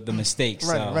the mistakes.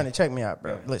 Ronnie, check me out,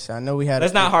 bro. Listen, I know we had.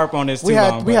 Let's not harp on this too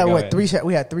long. We had what 3 shots?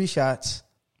 We had 3 shots,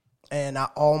 and I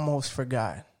almost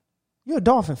forgot. You're a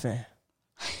Dolphin fan.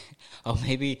 Oh,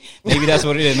 maybe that's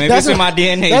what it is. Maybe it's in my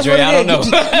DNA, Dre. I don't know. You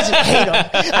just hate him.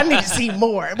 I need to see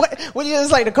more. What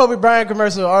it's like the Kobe Bryant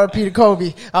commercial, RP to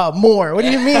Kobe, more. What do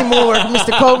you mean more,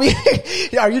 Mr. Kobe?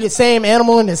 Are you the same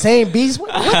animal and the same beast? What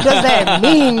does that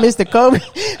mean, Mr. Kobe?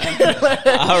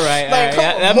 All right.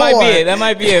 That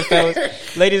might be it,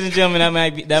 fellas. Ladies and gentlemen,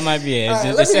 that might be it.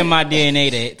 It's in my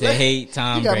DNA to hate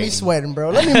Tom Brady. You got me sweating,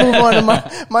 bro. Let me move on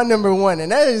to my number 1,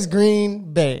 and that is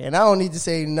Green Bay. And I don't need to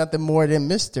say nothing more than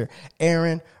Mr.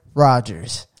 Aaron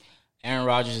Rodgers. Aaron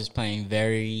Rodgers is playing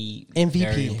very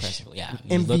impressively. Yeah,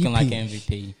 he's MVP. looking like an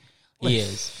MVP. He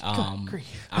is. I'm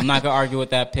not gonna argue with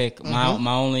that pick. My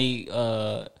only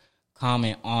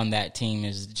comment on that team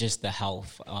is just the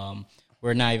health.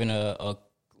 We're not even a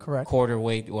Correct. quarter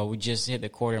way. Well, we just hit the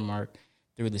quarter mark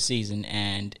through the season,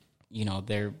 and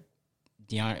they're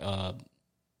Devontae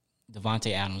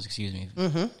Adams. Excuse me,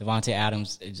 Devontae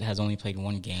Adams has only played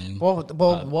one game.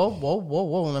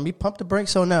 Whoa! Let me pump the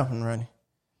brakes on that one, Ronnie.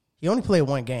 He only played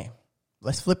one game.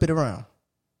 Let's flip it around.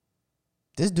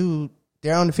 This dude,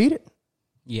 they're undefeated.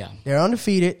 Yeah, they're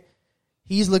undefeated.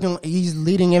 He's leading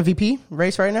MVP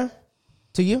race right now.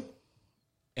 To you,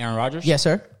 Aaron Rodgers. Yes,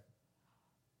 sir.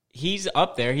 He's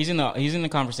up there. He's in the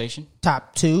conversation.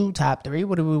 Top 2, top 3.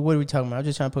 What are we talking about? I'm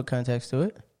just trying to put context to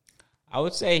it. I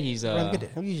would say he's. You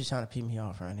just trying to pee me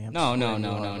off, Randy. No.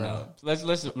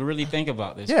 Let's really think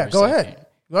about this. Yeah, go ahead.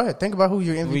 Go ahead. Think about who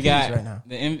your MVP is right now.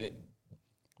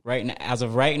 Right now, as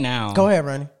of right now. Go ahead,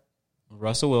 Randy.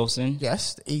 Russell Wilson.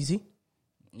 Yes, easy.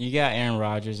 You got Aaron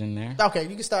Rodgers in there. Okay,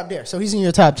 you can stop there. So he's in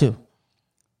your top 2.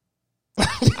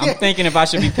 I'm thinking if I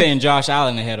should be putting Josh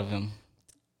Allen ahead of him.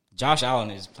 Josh Allen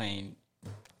is playing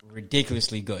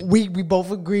ridiculously good. We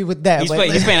both agree with that. He's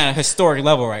playing at a historic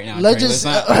level right now. Let's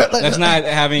not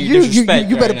have any disrespect.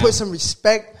 You better put some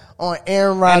respect on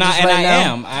Aaron Rodgers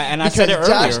I said it earlier.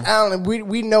 Josh Allen,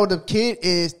 we know the kid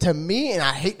is, to me, and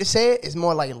I hate to say it, is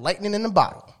more like lightning in the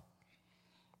bottle.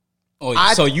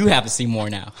 Oh, so you have to see more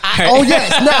now.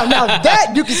 Yes. Now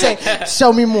that you can say,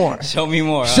 show me more. Show me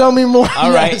more. Show me more.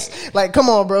 All yes. Right. Like, come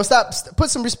on, bro. Stop.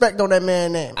 Put some respect on that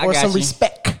man's name. Or some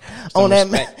respect on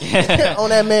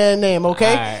that man's name,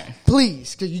 okay? Right.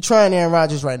 Please, because you're trying Aaron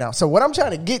Rodgers right now. So what I'm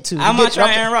trying to get to. I'm not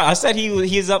trying Aaron Rodgers. I said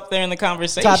he's up there in the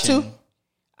conversation. Top 2?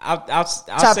 I'll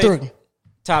top say 3.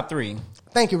 Top 3.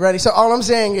 Thank you, Reddy. So all I'm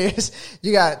saying is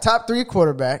you got top 3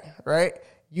 quarterback, right?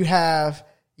 You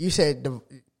said the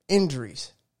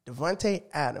injuries. Devontae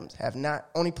Adams have not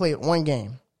only played one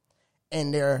game,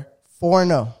 and they're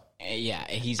 4-0. Yeah,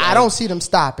 I don't see them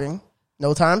stopping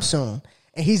no time soon,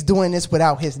 and he's doing this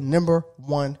without his number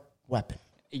 1 weapon.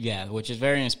 Yeah, which is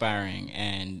very inspiring,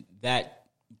 and that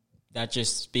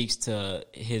just speaks to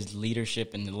his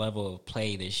leadership and the level of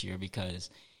play this year because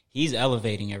he's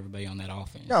elevating everybody on that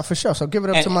offense. No, for sure. So give it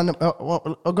up to my.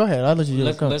 Go ahead. I'll let you.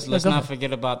 Let's not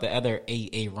forget about the other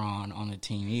Aaron on the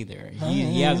team either.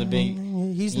 He has a big.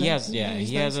 He has a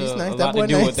lot to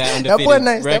do with that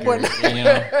undefeated record.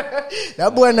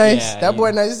 That boy nice. That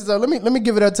boy nice. So let me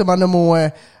give it up to my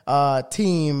number 1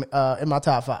 team in my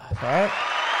top 5. All right.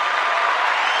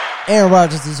 Aaron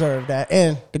Rodgers deserved that,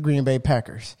 and the Green Bay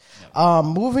Packers.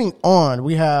 Moving on,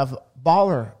 we have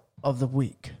Baller of the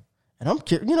Week. And I'm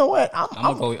curious. You know what?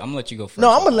 I'm gonna let you go first.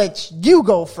 No, I'm gonna let you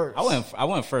go first. I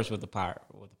went first with the Power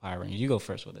Rangers. You go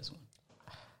first with this one.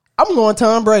 I'm going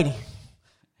Tom Brady.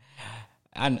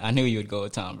 I knew you would go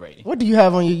with Tom Brady. What do you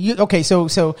have on you? Okay, so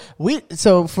for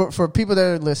people that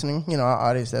are listening, our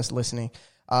audience that's listening,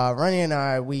 Ronnie and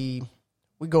I we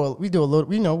do a little.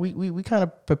 We kind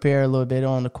of prepare a little bit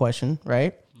on the question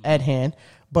right at hand,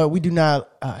 but we do not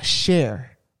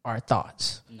share our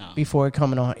thoughts before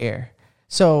coming on air.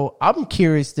 So I'm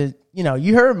curious to,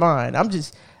 you heard mine. I'm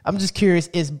just curious.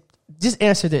 Just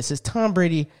answer this. Is Tom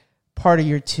Brady part of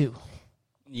your 2?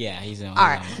 Yeah, he's in. All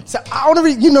right. So it's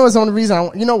the only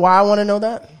reason. You know why I want to know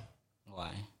that?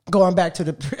 Why? Going back to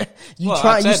the, you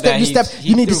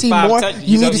need to see more.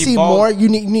 You need to see more. You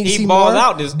need to see more.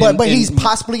 But he's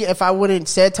possibly, if I wouldn't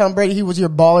said Tom Brady, he was your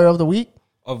baller of the week.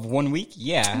 Of 1 week?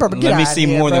 Yeah. Bro, let me see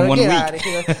more than 1 week.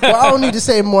 Well, I don't need to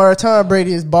say more. Tom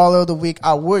Brady is baller of the week.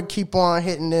 I would keep on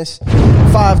hitting this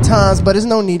 5 times, but there's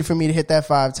no need for me to hit that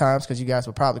 5 times because you guys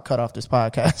would probably cut off this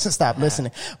podcast and stop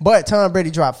listening. But Tom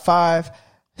Brady dropped 5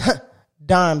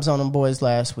 dimes on them boys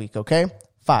last week, okay?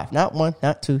 5. Not 1,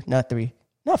 not 2, not 3,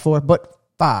 not 4, but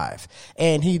 5.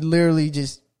 And he literally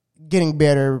just getting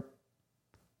better.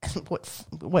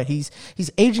 What he's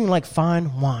aging like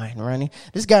fine wine, Ronnie.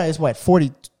 This guy is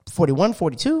 40, 41,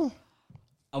 42?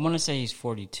 I want to say he's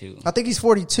 42. I think he's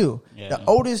 42. Yeah. The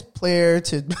oldest player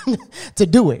to to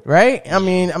do it, right? I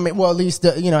mean, well, at least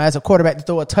as a quarterback to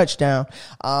throw a touchdown.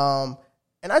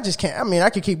 And I just can't. I mean, I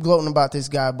could keep gloating about this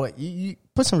guy, but you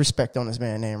put some respect on this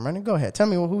man's name, Ronnie. Go ahead. Tell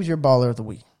me who's your baller of the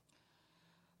week.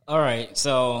 All right,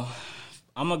 so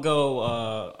I'm gonna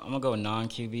go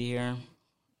non-QB here.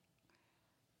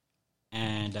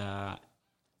 And I'm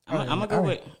gonna go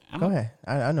with. Go ahead.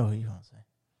 I know who you want to say.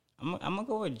 I'm gonna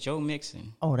go with Joe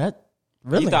Mixon. Oh, that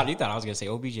really? You thought I was gonna say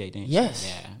OBJ, didn't you? Yes.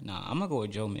 Yeah. No, I'm gonna go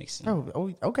with Joe Mixon.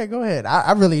 Oh, okay. Go ahead.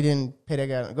 I really didn't pay that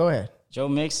guy. Go ahead. Joe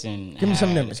Mixon. Give me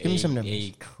some numbers.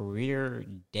 A career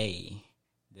day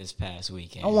this past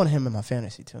weekend. I want him in my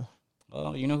fantasy too.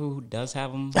 Well, you know who does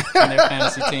have him on their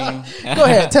fantasy team? Go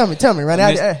ahead. Tell me,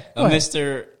 right?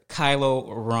 Mr. Kylo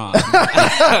Ron. All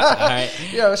right.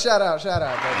 Yo, shout out, baby.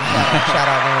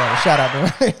 Shout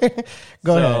out.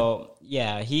 Go ahead. So,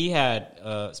 yeah, he had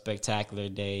a spectacular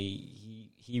day.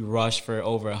 He rushed for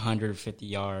over 150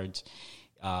 yards.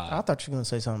 I thought you were going to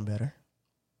say something better.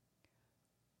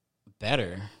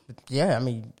 Better? Yeah, I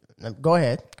mean, go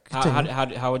ahead.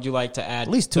 How would you like to add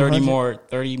at least 30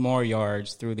 more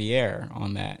yards through the air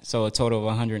on that? So a total of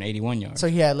 181 yards. So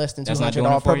he had less than That's 200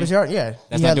 all-purpose yards? Yeah.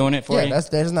 That's not doing it for you? Yeah,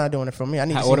 that's not doing it for me. I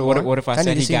need to see more. What if I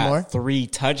said he got more? 3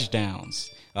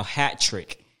 touchdowns, a hat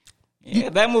trick? Yeah,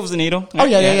 that moves the needle. Oh,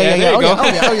 yeah. There you go.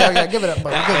 Oh, yeah. Give it up,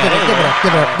 bro.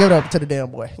 Give it up to the damn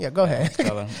boy. Yeah, go ahead.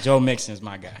 Joe Mixon's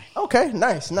my guy. Okay,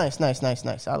 nice.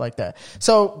 I like that.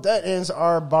 So that ends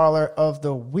our baller of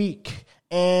the week.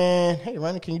 And, hey,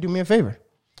 Ronnie, can you do me a favor?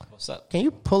 What's up? Can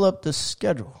you pull up the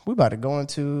schedule? We're about to go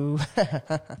into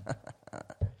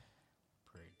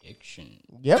prediction.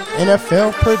 Yep,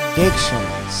 NFL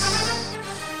predictions.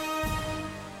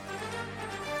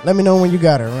 Let me know when you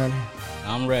got it, Ronnie.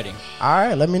 I'm ready. All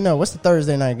right, let me know. What's the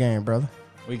Thursday night game, brother?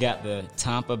 We got the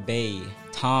Tampa Bay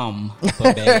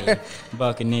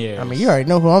Buccaneers. I mean, you already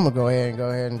know who I'm going to go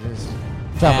ahead and just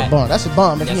drop a bomb. That's a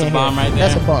bomb. That's a bomb right there.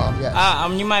 That's a bomb, yes.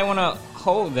 You might want to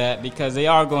hold that because they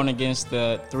are going against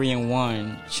the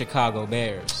 3-1 Chicago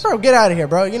Bears. Bro, get out of here,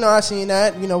 bro. You know, I seen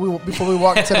that, before we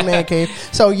walked into the man cave.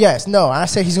 So, yes, no, I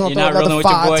say he's going to throw another 5. You're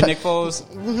not rolling with your boy Nick Foles?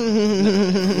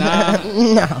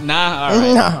 Nah? All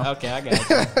right. No. Okay, I got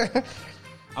you.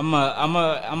 I'm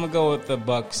gonna go with the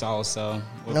Bucks also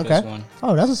with this one.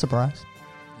 Oh, that's a surprise.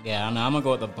 Yeah, I'm gonna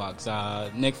go with the Bucks.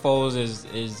 Nick Foles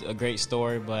is a great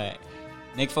story, but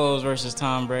Nick Foles versus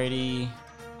Tom Brady,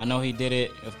 I know he did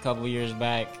it a couple years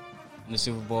back in the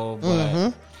Super Bowl,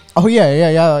 but oh yeah.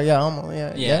 He so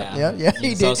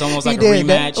did. it's almost like a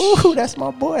rematch. Ooh, that's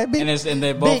my boy. And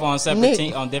they're both on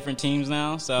separate on different teams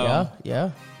now. So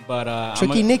yeah. But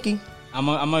Tricky Nicky. I'm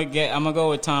gonna go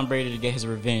with Tom Brady to get his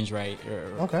revenge right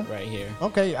here.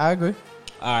 Okay, I agree.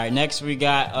 All right, next we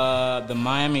got the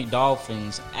Miami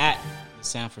Dolphins at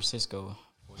San Francisco.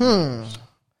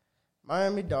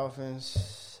 Miami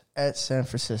Dolphins at San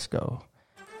Francisco.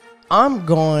 I'm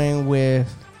going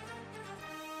with.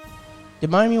 Did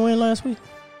Miami win last week?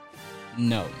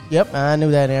 No. Yep, I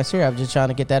knew that answer. I was just trying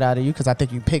to get that out of you because I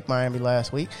think you picked Miami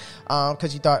last week.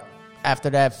 Because you thought after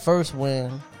that first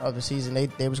win of the season,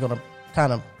 they was going to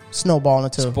kind of snowball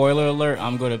into. Spoiler alert!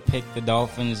 I'm going to pick the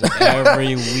Dolphins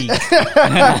every week.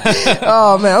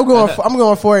 Oh man, I'm going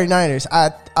 49ers.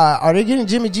 Are they getting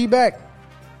Jimmy G back?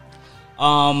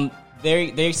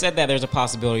 They said that there's a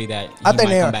possibility that he I think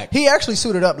might they come are. back. He actually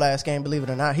suited up last game, believe it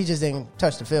or not. He just didn't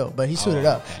touch the field, but he suited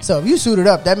up. Okay. So if you suited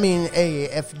up, that means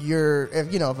if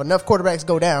enough quarterbacks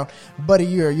go down, buddy,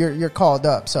 you're called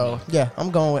up. So yeah,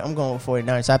 I'm going with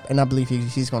 49ers, and I believe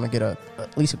he's going to get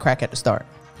at least a crack at the start.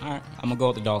 All right, I'm gonna go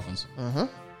with the Dolphins. All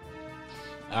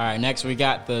right, next we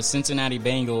got the Cincinnati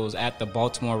Bengals at the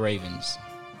Baltimore Ravens.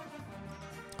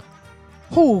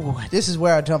 Ooh, this is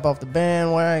where I jump off the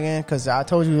bandwagon because I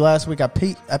told you last week I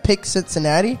picked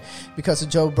Cincinnati because of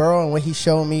Joe Burrow and what he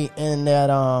showed me in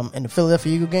that in the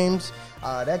Philadelphia Eagles games.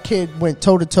 That kid went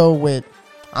toe to toe with,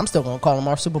 I'm still gonna call him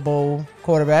our Super Bowl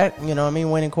quarterback. You know what I mean,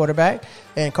 winning quarterback,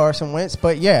 and Carson Wentz.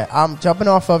 But yeah, I'm jumping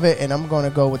off of it and I'm gonna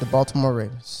go with the Baltimore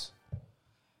Ravens.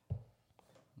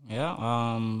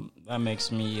 Yeah, that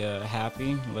makes me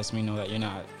happy. Lets me know that you're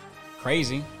not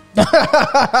crazy.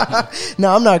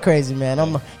 No, I'm not crazy, man.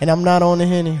 I'm not on the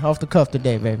Henny off the cuff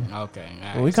today, baby. Okay, all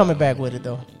right, well, we coming back with it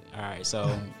though. All right,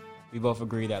 so we both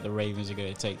agree that the Ravens are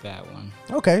going to take that one.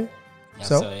 Okay,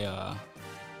 that's a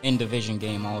in division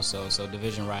game also, so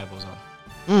division rivals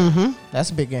are. That's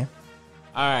a big game.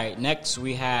 All right, next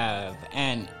we have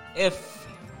if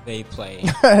they play.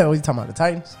 What are you talking about, the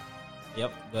Titans?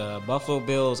 Yep, the Buffalo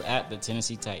Bills at the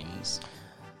Tennessee Titans.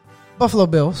 Buffalo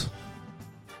Bills.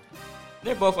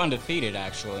 They're both undefeated,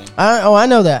 actually. I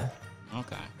know that.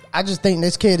 Okay. I just think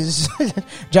this kid is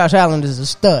Josh Allen is a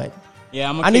stud.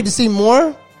 Yeah, I need to see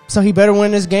more, so he better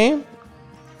win this game.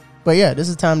 But yeah, this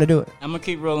is time to do it. I'm gonna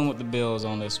keep rolling with the Bills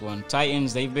on this one.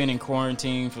 Titans, they've been in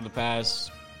quarantine for the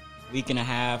past week and a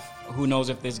half. Who knows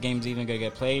if this game's even gonna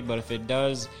get played? But if it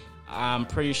does, I'm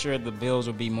pretty sure the Bills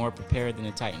will be more prepared than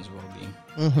the Titans will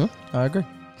be. I agree.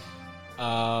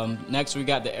 Next, we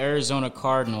got the Arizona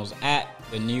Cardinals at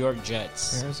the New York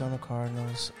Jets. Arizona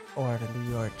Cardinals or the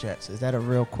New York Jets? Is that a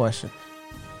real question?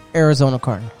 Arizona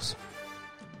Cardinals.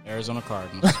 Arizona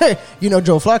Cardinals. You know,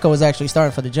 Joe Flacco was actually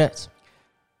starting for the Jets.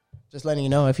 Just letting you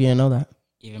know if you didn't know that.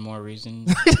 even more reason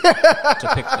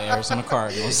to pick the Arizona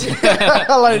Cardinals.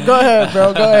 Like, go ahead,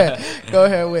 bro. Go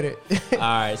ahead with it. All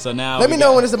right, so now Let me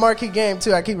know when it's a marquee game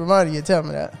too. I keep reminding you. Tell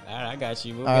me that. All right, I got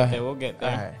you. We'll get All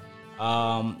there.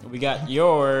 right. We got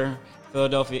your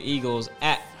Philadelphia Eagles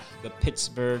at the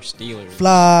Pittsburgh Steelers.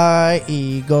 Fly,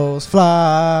 Eagles,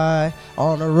 fly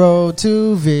on the road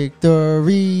to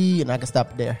victory. And I can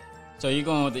stop it there. So you're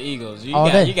going with the Eagles. You All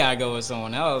day. gotta go with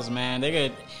someone else, man.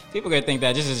 People gonna think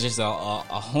that this is just a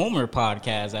homer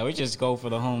podcast, that we just go for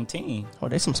the home team. Oh,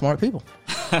 they some smart people.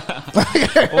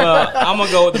 Well, I'm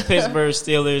gonna go with the Pittsburgh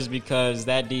Steelers because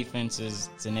that defense is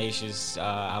tenacious.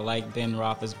 I like Ben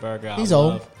Roethlisberger. He's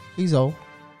old. He's old.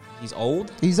 He's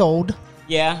old. He's old.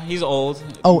 Yeah, he's old.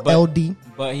 OLD.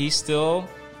 But he's still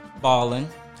balling.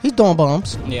 He's doing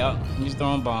bombs. Yeah, he's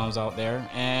throwing bombs out there.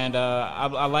 And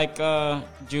I like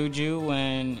Juju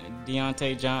and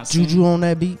Deontay Johnson. Juju on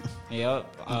that beat. Yep.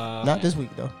 Not this week,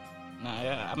 though. Nah,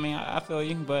 yeah, I mean, I feel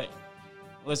you, but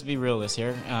let's be realists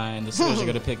here. And the Steelers are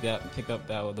going to pick up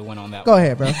the win on that Go one.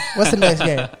 ahead, bro. What's the next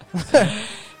game?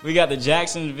 We got the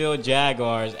Jacksonville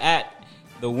Jaguars at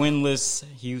the winless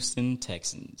Houston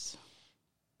Texans.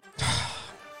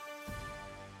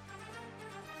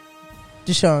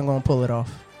 Deshaun gonna pull it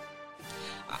off.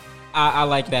 I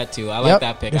like that too. I like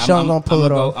that pick. Deshaun gonna pull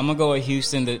it off. I'm gonna go with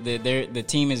Houston. The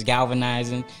team is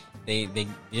galvanizing. They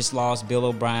just lost Bill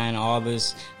O'Brien. All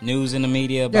this news in the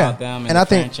media about them and the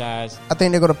franchise. I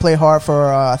think they're gonna play hard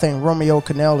for. I think Romeo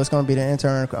Cannell is gonna be the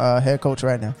interim head coach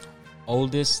right now.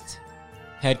 Oldest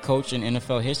head coach in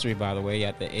NFL history, by the way,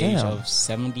 at the age of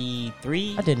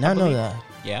 73. I did not know that.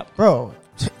 Yep, bro.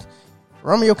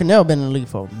 Romeo Cannell been in the league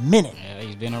for a minute. Yeah,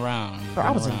 he's been around. Bro,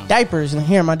 I was in diapers and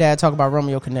hearing my dad talk about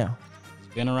Romeo Cannell.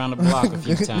 He's been around the block a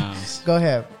few times. Go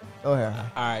ahead. All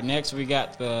right, next we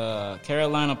got the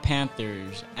Carolina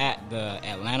Panthers at the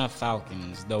Atlanta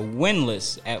Falcons. The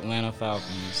winless Atlanta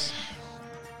Falcons.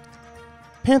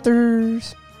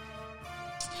 Panthers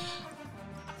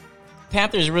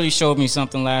really showed me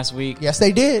something last week. Yes,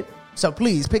 they did. So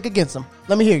please pick against them.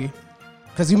 Let me hear you.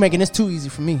 Because you're making this too easy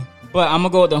for me. But I'm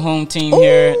going to go with the home team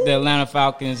here, the Atlanta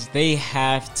Falcons. They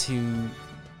have to,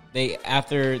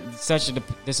 after such a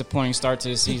disappointing start to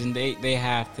the season, they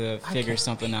have to figure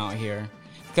something out here.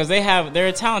 Because they're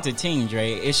a talented team,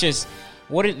 Dre. It's just,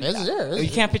 you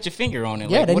can't put your finger on it.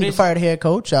 Yeah, they need to fire the head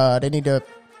coach. They need to,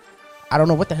 I don't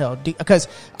know what the hell. Because,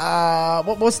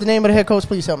 what's the name of the head coach?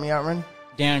 Please help me out, Ronnie.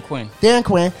 Dan Quinn.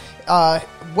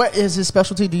 What is his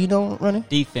specialty? Do you know, Ronnie?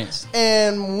 Defense.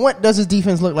 And what does his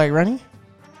defense look like, Ronnie?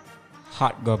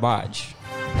 Hot garbage.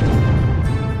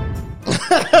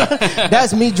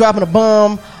 That's me dropping a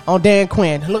bomb on Dan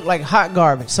Quinn. It looked like hot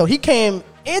garbage. So he came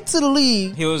into the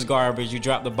league. He was garbage. You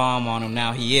dropped the bomb on him.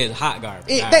 Now he is hot garbage.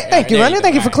 Thank you, Ronnie.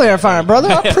 Thank you for clarifying, brother.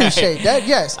 I appreciate that.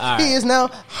 Yes, he is now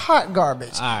hot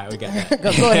garbage. All right, we got that.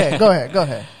 Go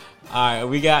ahead. All right,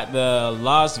 we got the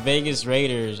Las Vegas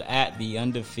Raiders at the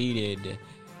undefeated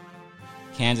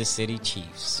Kansas City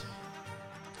Chiefs.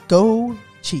 Go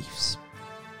Chiefs.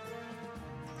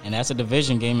 And that's a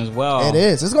division game as well. It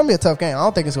is. It's going to be a tough game. I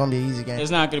don't think it's going to be an easy game. It's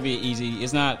not going to be easy.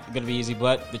 It's not going to be easy,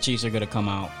 but the Chiefs are going to come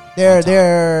out.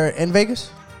 They're in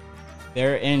Vegas?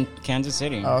 They're in Kansas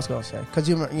City. Oh, I was going to say. Because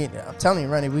I'm telling you,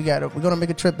 Ronnie, we're going to make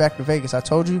a trip back to Vegas. I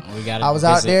told you. I was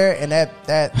out there, and that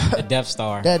the Death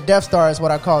Star. That Death Star is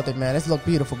what I called it, man. It's look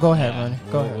beautiful. Go ahead, Ronnie.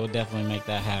 Go ahead. We'll definitely make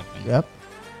that happen. Yep.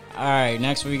 All right,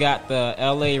 next we got the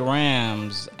LA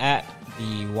Rams at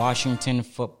the Washington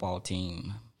football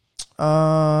team.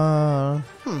 Well,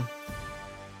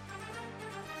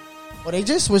 they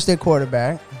just switched their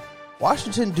quarterback.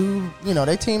 Washington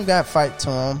their team got fight to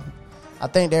them. I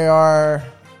think they are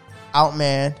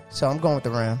outmanned, so I'm going with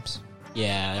the Rams.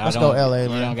 Yeah, let's go LA. You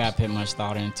Rams. don't got to put much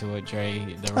thought into it, Dre.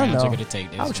 The Rams are going to take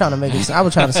this. I was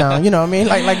trying to sound, you know what I mean?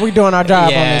 Like we're doing our job on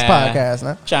this podcast.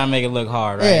 Now. Trying to make it look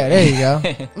hard, right? Yeah, there you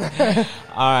go.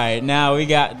 All right, now we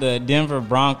got the Denver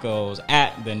Broncos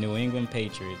at the New England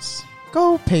Patriots.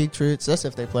 Go Patriots. That's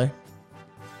if they play.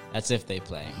 That's if they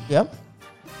play. Yep.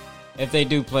 If they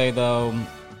do play, though,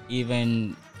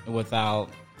 even without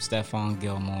Stephon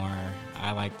Gilmore,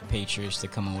 I like the Patriots to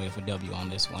come away with a W on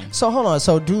this one. So, hold on.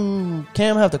 So, do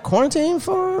Cam have to quarantine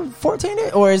for 14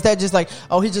 days? Or is that just like,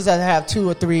 he just has to have 2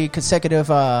 or 3 consecutive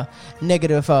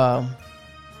negative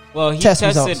well, he tested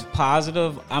results.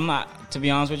 Positive. I'm not, to be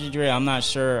honest with you, Dre, I'm not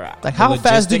sure. Like, how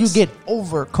fast do you get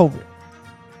over COVID?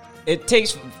 It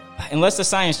takes, unless the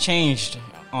science changed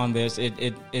on this,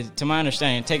 it to my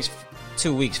understanding, it takes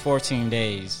 2 weeks, 14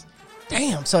 days.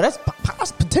 Damn, so that's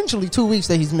potentially 2 weeks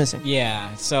that he's missing.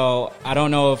 Yeah, so I don't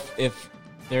know if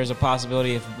there's a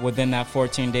possibility if within that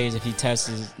 14 days if he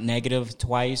tests negative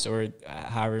twice or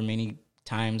however many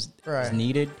times Right. is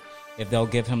needed, if they'll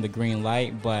give him the green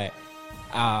light. But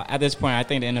at this point, I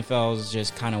think the NFL is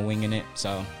just kind of winging it.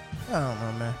 So, I don't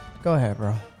know, man. Go ahead,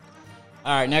 bro.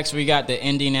 all right, next we got the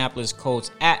Indianapolis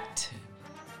Colts at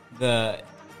the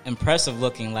impressive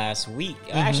looking last week.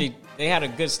 Actually, they had a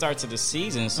good start to the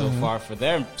season so far for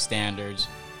their standards.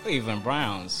 Cleveland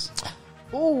Browns,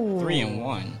 Ooh.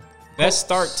 3-1. Best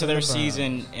start to their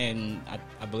season in,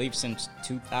 I believe, since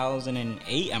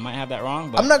 2008. I might have that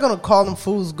wrong. But I'm not going to call them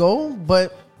fool's gold,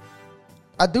 but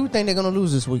I do think they're going to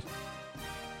lose this week.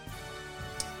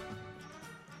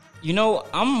 You know,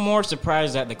 I'm more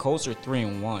surprised that the Colts are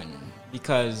 3-1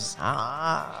 because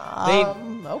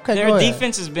Okay, their go ahead.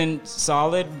 defense has been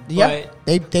solid. Yeah,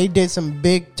 But they did some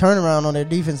big turnaround on their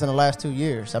defense in the last 2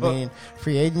 years. I mean,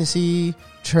 free agency,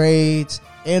 trades,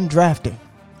 and drafting.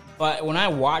 But when I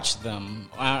watch them,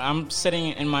 I'm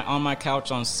sitting on my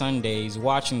couch on Sundays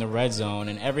watching the Red Zone,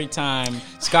 and every time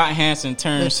Scott Hansen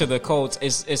turns to the Colts,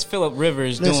 it's Phillip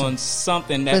Rivers doing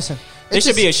something that they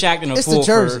should be a Shaq and a fool. It's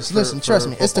the jerseys. Trust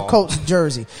me. It's the Colts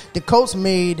jersey. The Colts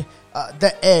made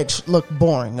the edge look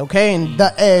boring, okay? And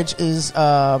the edge is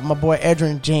my boy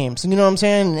Edgerrin James. You know what I'm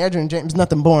saying? Edgerrin James,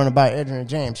 nothing boring about Edgerrin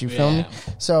James. You feel me?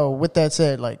 So with that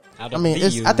said, like, I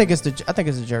think it's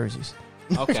the jerseys.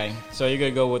 Okay, so you're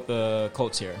gonna go with the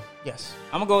Colts here. Yes,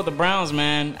 I'm gonna go with the Browns,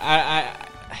 man. I'm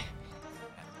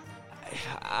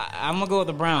gonna go with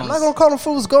the Browns. I'm not gonna call them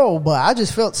fool's gold, but I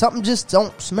just felt something just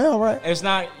don't smell right. It's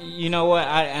not. You know what?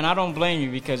 I don't blame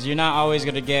you because you're not always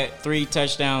gonna get 3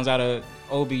 touchdowns out of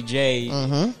OBJ,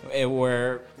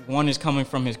 where one is coming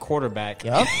from his quarterback.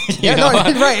 Yep.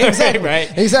 Right, exactly. Right.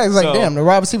 Exactly. It's like, damn, the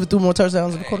wide receiver threw more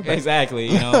touchdowns than the quarterback. Exactly.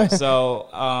 You know. So,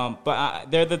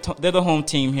 they're the home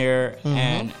team here,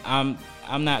 and I'm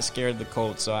not scared of the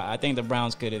Colts. So I think the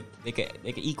Browns could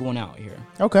eke one out here.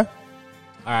 Okay. All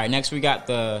right. Next, we got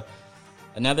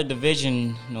another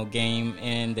divisional game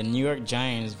in the New York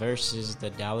Giants versus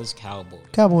the Dallas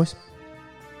Cowboys.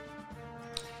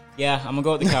 Yeah, I'm gonna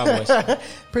go with the Cowboys.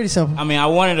 Pretty simple. I mean, I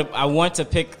want to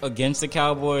pick against the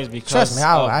Cowboys because trust me,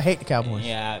 I hate the Cowboys.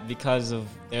 Yeah, because of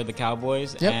they're the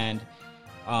Cowboys, yep. And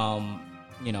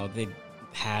you know, they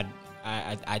had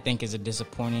I think is a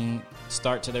disappointing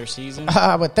start to their season.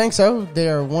 I would think so.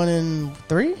 They're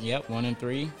 1-3. Yep,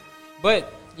 1-3.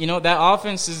 But you know that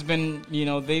offense has been, you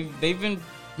know, they've been.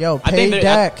 Yo, pay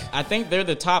Dak. I think they're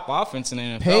the top offense in the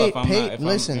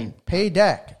NFL. Pay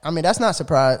Dak. I mean, that's not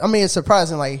surprising. I mean, it's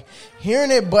surprising, like,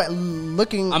 hearing it, but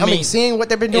looking, seeing what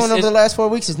they've been doing over the last 4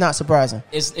 weeks is not surprising.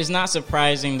 It's not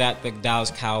surprising that the Dallas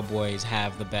Cowboys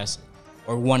have the best,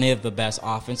 or one of the best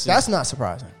offenses. That's not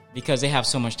surprising. Because they have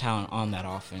so much talent on that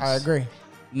offense. I agree.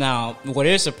 Now, what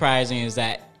is surprising is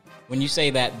that when you say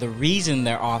that the reason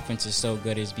their offense is so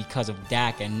good is because of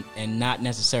Dak and not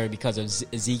necessarily because of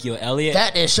Ezekiel Elliott.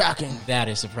 That is shocking. That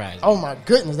is surprising. Oh, my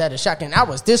goodness, that is shocking. I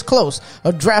was this close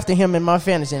of drafting him in my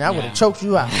fantasy, and I would have choked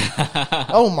you out.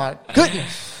 Oh, my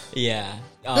goodness. Yeah.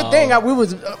 Good thing I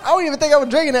don't even think I was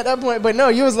drinking at that point, but no,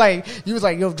 you was like,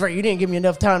 yo, Drake, you didn't give me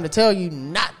enough time to tell you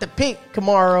not to pick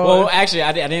Kamara. Well, actually,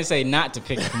 I didn't say not to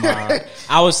pick Kamara.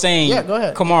 I was saying, go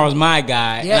ahead. Kamara's my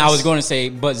guy, yes. And I was going to say,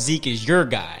 but Zeke is your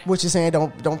guy. What you're saying?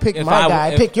 Don't pick my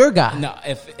guy. Pick your guy. No,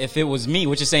 if it was me,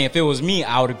 what you're saying? If it was me,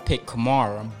 I would have picked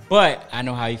Kamara. But I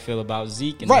know how you feel about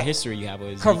Zeke and the history you have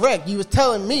with Zeke. Correct. You was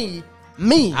telling me.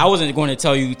 I wasn't going to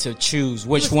tell you to choose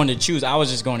which one to choose. I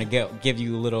was just going to give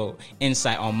you a little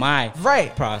insight on my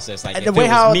process. Like, the way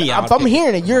how if I'm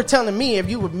hearing it, you're telling me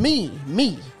if you were me,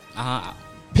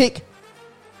 pick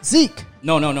Zeke.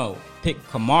 No. Pick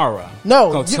Kamara.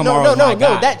 No.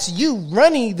 That's you.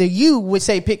 Running the you would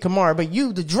say pick Kamara, but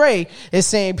you, the Dre, is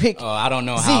saying pick. Oh, I don't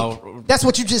know Zeke. how. That's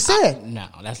what you just said. No,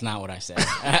 that's not what I said.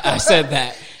 I said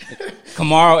that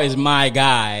Kamara is my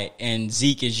guy and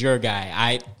Zeke is your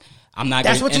guy. I'm not.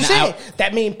 That's what you said.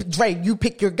 That means, Dre, you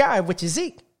pick your guy, which is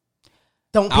Zeke.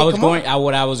 Don't pick Kamara.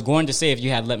 What I was going to say, if you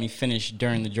had let me finish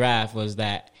during the draft, was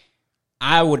that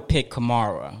I would pick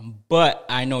Kamara, but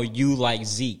I know you like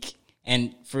Zeke,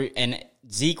 and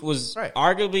Zeke was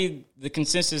arguably the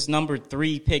consensus number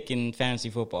 3 pick in fantasy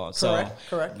football.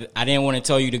 Correct. I didn't want to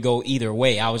tell you to go either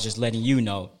way. I was just letting you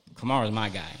know Kamara's my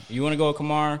guy. You want to go with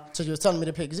Kamara? So you were telling me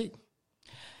to pick Zeke.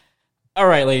 All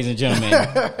right, ladies and gentlemen,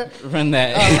 run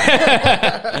that.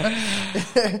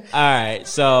 All right,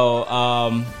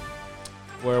 so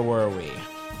where were we?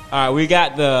 All right, we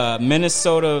got the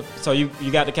Minnesota. So you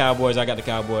got the Cowboys, I got the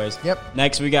Cowboys. Yep.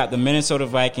 Next, we got the Minnesota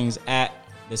Vikings at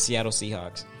the Seattle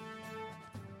Seahawks.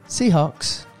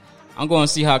 Seahawks. I'm going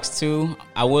Seahawks too.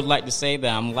 I would like to say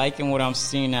that I'm liking what I'm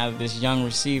seeing out of this young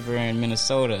receiver in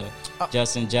Minnesota,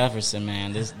 Justin Jefferson.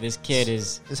 Man, this kid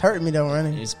is It's hurting me though,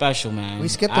 running. is special, man. We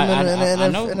skipped him in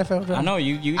the NFL draft. I know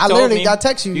you. I told literally me, got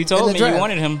text you. You told in the me draft. you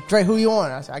wanted him. Dre, who you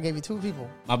want? I gave you 2 people.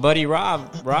 My buddy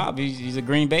Rob, he's a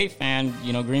Green Bay fan.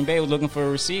 You know, Green Bay was looking for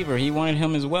a receiver. He wanted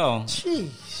him as well.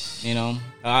 Jeez. You know,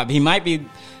 he might be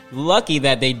lucky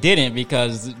that they didn't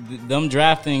because them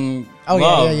drafting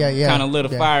Love kind of lit a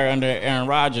fire under Aaron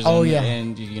Rodgers.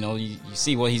 And you know, you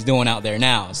see what he's doing out there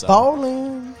now. So.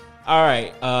 Bowling. All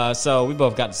right, so we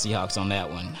both got the Seahawks on that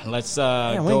one. Let's we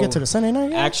didn't get to the Sunday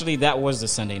night yet? Actually, that was the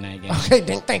Sunday night game. Okay,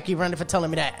 then thank you, Randy, for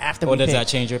telling me that after we does picked. that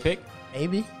change your pick?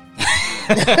 Maybe.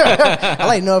 I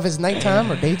like to know if it's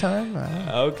nighttime or daytime.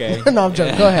 Okay. No, I'm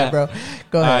joking. Go ahead, bro.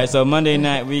 Go ahead. All right, so Monday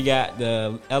night we got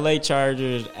the LA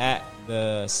Chargers at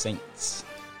the Saints.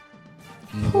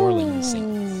 New Orleans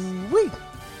Saints. Wait.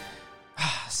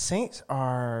 Saints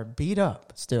are beat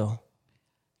up still.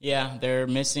 Yeah, they're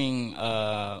missing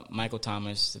Michael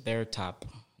Thomas, their top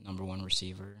number 1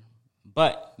 receiver.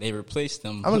 But they replaced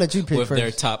them I'm gonna let you pick with first.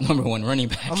 their top number 1 running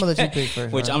back. I'm gonna let you pick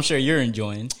first. Which right? I'm sure you're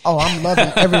enjoying. Oh, I'm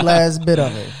loving every last bit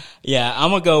of it. Yeah, I'm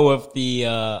gonna go with the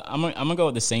I'm gonna go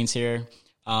with the Saints here.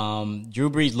 Drew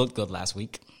Brees looked good last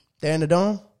week. They're in the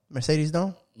dome, Mercedes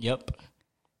Dome. Yep.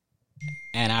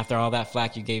 And after all that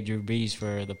flack you gave Drew Brees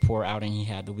for the poor outing he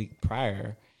had the week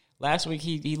prior, last week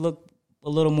he looked a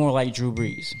little more like Drew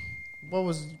Brees.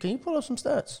 Can you pull up some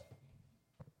stats?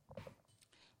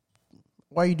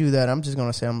 While you do that, I'm just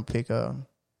gonna say I'm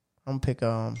gonna pick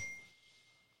the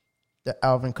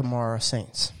Alvin Kamara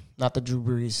Saints, not the Drew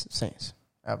Brees Saints.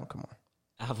 Alvin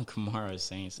Kamara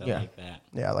Saints, I like that.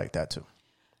 Yeah, I like that too.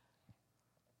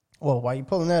 Well, while you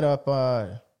pulling that up,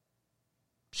 go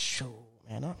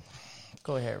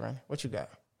ahead, Ron. What you got?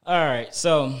 All right,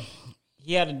 so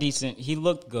he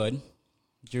looked good,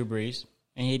 Drew Brees,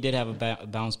 and he did have a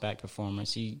bounce back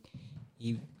performance. He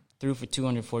threw for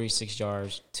 246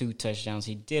 yards, 2 touchdowns.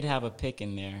 He did have a pick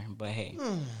in there, but hey,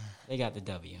 they got the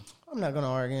W. I'm not going to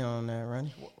argue on that,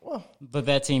 Ronnie. Well, but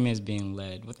that team is being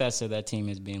led. With that said, that team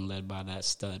is being led by that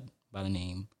stud by the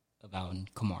name of Alvin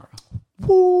Kamara.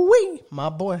 Woo-wee, my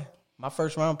boy. My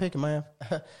first round pick in my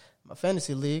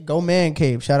fantasy league. Go Man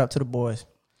Cave. Shout out to the boys.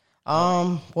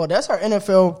 Well, that's our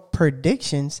NFL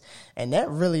predictions. And that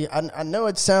really, I know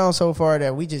it sounds so far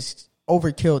that we just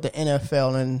overkilled the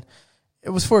NFL, and it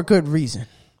was for a good reason.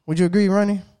 Would you agree,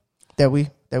 Ronnie? That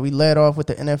we led off with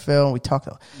the NFL and we talked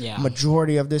a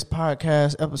majority of this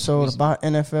podcast episode about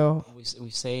NFL.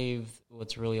 We saved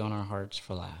what's really on our hearts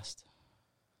for last.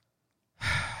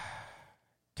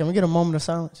 Can we get a moment of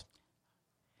silence?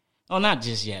 Oh, not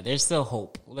just yet. There's still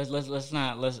hope.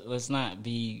 Let's not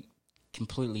be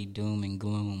completely doom and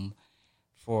gloom.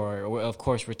 Of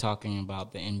course, we're talking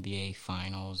about the NBA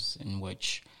Finals, in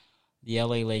which the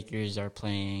LA Lakers are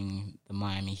playing the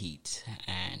Miami Heat,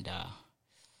 and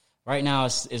right now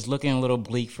it's looking a little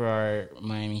bleak for our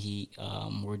Miami Heat.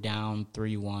 We're down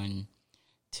 3-1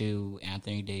 to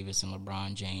Anthony Davis and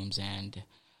LeBron James, and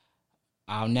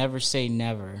I'll never say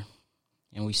never,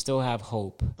 and we still have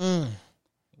hope.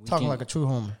 Talking like a true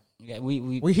homer. Yeah,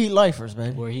 we Heat lifers,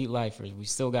 baby. We're Heat lifers. We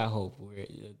still got hope.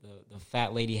 The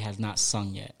fat lady has not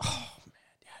sung yet. Oh man,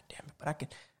 God damn it! But I can.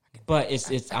 But it's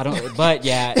it's a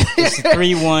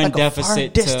 3-1 like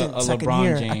deficit to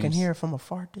LeBron James. I can hear it from a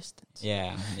far distance.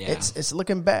 Yeah. It's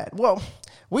looking bad. Well,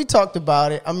 we talked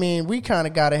about it. I mean, we kind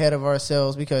of got ahead of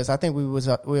ourselves because I think was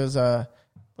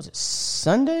it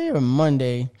Sunday or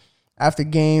Monday after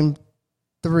game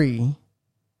 3,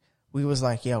 we was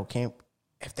like, yo,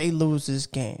 if they lose this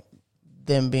game,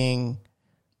 them being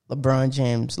LeBron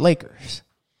James Lakers,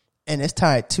 and it's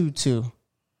tied 2-2.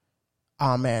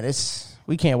 Oh man,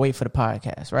 we can't wait for the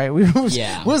podcast, right? We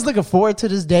was looking forward to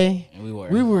this day. And we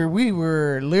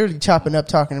were literally chopping up,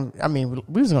 talking. I mean,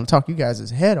 we was going to talk you guys'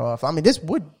 head off. I mean, this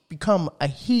would become a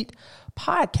Heat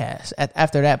podcast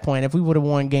after that point if we would have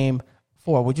won game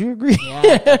 4. Would you agree?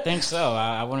 Yeah, I think so.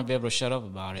 I wouldn't be able to shut up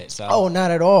about it. So. Oh,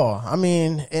 not at all. I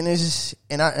mean, and it's just,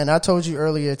 and I told you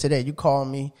earlier today. You called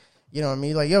me. You know what I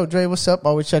mean? Like, yo, Dre, what's up?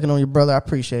 Always checking on your brother. I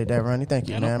appreciate that, Ronnie. Thank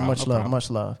you, man. Much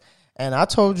love. And I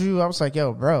told you, I was like,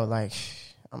 yo, bro, like,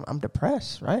 I'm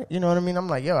depressed, right? You know what I mean? I'm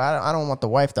like, yo, I don't want the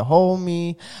wife to hold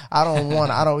me.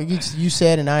 You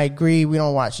said, and I agree, we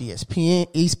don't watch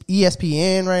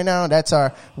ESPN right now. That's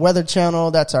our weather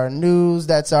channel. That's our news.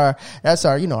 That's our,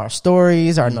 our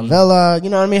stories, our novella. You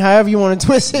know what I mean? However you want to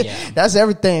twist it. Yeah. That's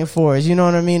everything for us. You know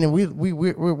what I mean? And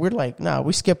we're like, nah,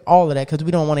 we skip all of that because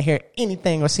we don't want to hear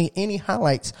anything or see any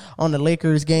highlights on the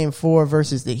Lakers game 4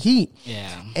 versus the Heat.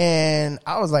 Yeah. And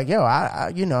I was like, yo,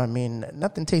 I you know what I mean?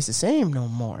 Nothing tastes the same no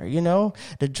more. more. You know,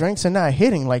 the drinks are not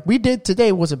hitting like we did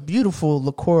today. Was a beautiful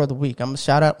liqueur of the week. I'm gonna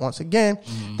shout out once again.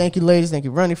 Thank you, ladies. Thank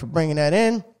you, Ronnie, for bringing that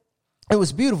in. It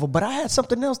was beautiful, but I had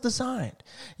something else designed.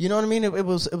 You know what I mean? It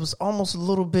was almost a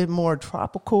little bit more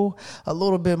tropical, a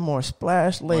little bit more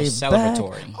splash, laid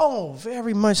celebratory. back. Oh,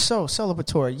 very much so.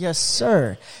 Celebratory. Yes,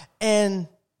 sir. And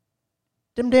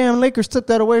them damn Lakers took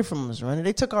that away from us, Ronnie.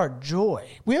 They took our joy.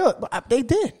 They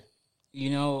did.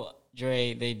 You know,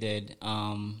 Dre, they did.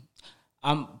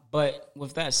 But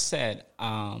with that said,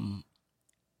 I'm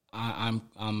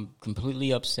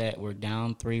completely upset. We're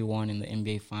down 3-1 in the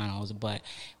NBA Finals, but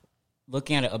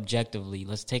looking at it objectively,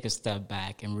 let's take a step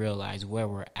back and realize where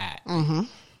we're at. Mm-hmm.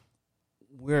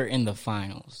 We're in the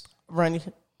finals. Ronnie,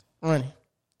 I'm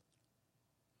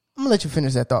gonna let you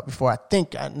finish that thought before I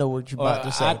think I know what you're about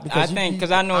to say.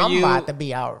 Because I know I'm you. about to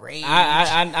be outraged.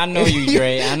 I know you,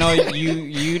 Dre. I know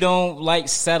you don't like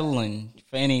settling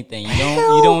for anything.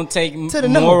 You don't take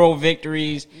moral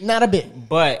victories. Not a bit.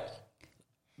 But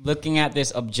looking at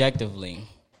this objectively,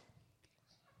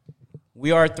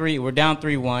 we're down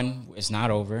 3-1. It's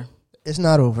not over. It's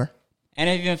not over. And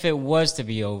even if it was to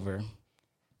be over,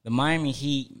 the Miami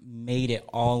Heat made it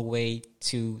all the way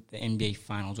to the NBA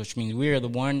Finals, which means we are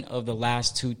one of the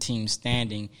last two teams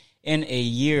standing in a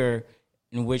year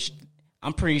in which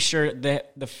I'm pretty sure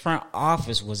that the front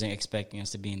office wasn't expecting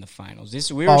us to be in the finals.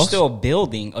 We were still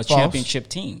building a championship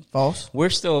team. False.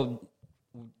 We're still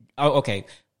okay.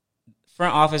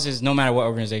 Front offices, no matter what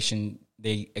organization,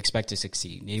 they expect to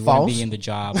succeed. They want to be in the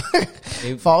job.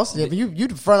 False. Yeah, you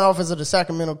the front office of the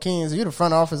Sacramento Kings. You the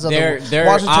front office of they're the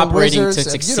Washington operating Wizards. to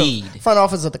succeed. The front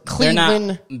office of the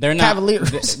Cleveland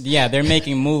Cavaliers. They're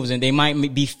making moves, and they might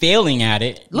be failing at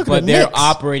it, but they're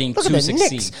operating to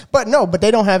succeed. Knicks. But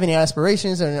they don't have any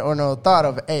aspirations or no thought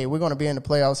of, hey, we're going to be in the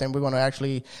playoffs and we're going to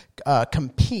actually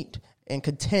compete and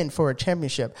contend for a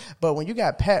championship. But when you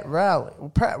got Pat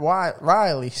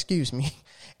Riley, excuse me,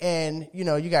 and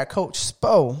you got Coach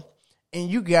Spo, and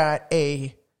you got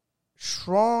a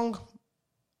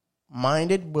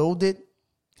strong-minded, willed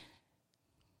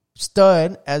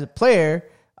stud as a player,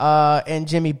 and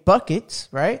Jimmy Buckets,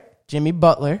 right? Jimmy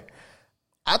Butler.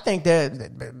 I think that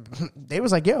they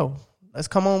was like, yo, let's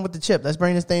come on with the chip. Let's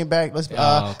bring this thing back.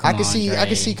 I can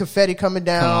see confetti coming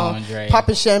down,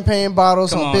 popping champagne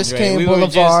bottles on Biscayne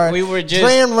Boulevard.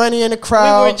 Dre and Ronnie in the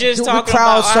crowd. We were just talking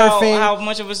about how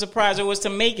much of a surprise it was to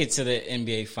make it to the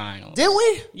NBA Finals. Did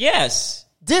we? Yes.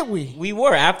 Did we? We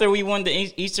were. After we won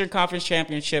the Eastern Conference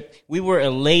Championship, we were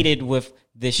elated with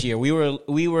this year. We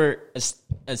were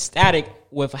ecstatic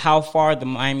with how far the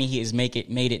Miami Heat has made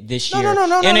it this year.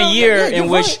 In a year in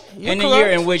which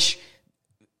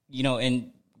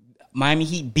and Miami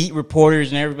Heat beat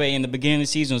reporters and everybody in the beginning of the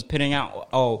season was putting out,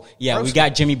 we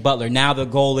got Jimmy Butler. Now the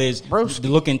goal is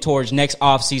looking towards next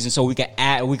offseason so we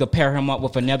could pair him up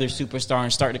with another superstar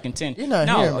and start to contend.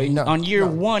 On year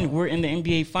one, we're in the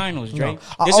NBA Finals, Dre.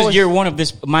 This is year one of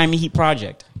this Miami Heat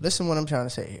project. Listen what I'm trying to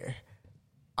say here.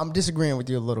 I'm disagreeing with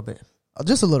you a little bit.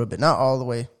 Just a little bit, not all the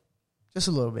way. Just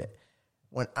a little bit.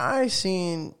 When I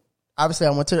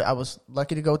was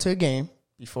lucky to go to a game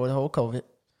before the whole COVID.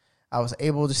 I was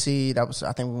able to see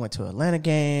I think we went to an Atlanta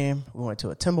game. We went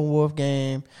to a Timberwolf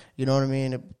game. You know what I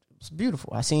mean? It was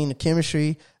beautiful. I seen the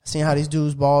chemistry. I seen how these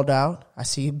dudes balled out. I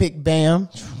see Big Bam.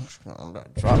 I'm going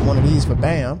to drop one of these for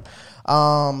Bam.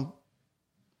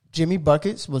 Jimmy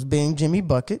Buckets was being Jimmy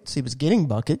Buckets. He was getting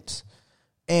buckets.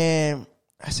 And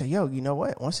I said, yo, you know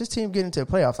what? Once this team get into the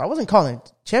playoffs, I wasn't calling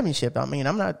it championship. I mean,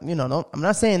 I'm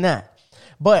not saying that.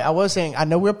 But I was saying, I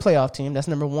know we're a playoff team. That's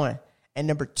number one. And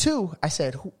number two, I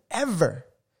said, whoever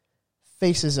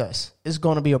faces us is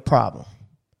going to be a problem.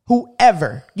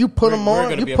 Whoever. You put them on. We're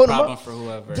going to be a problem for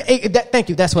whoever. Thank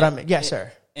you. That's what I meant. Yes, sir.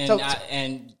 So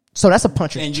that's a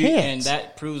puncher's chance. And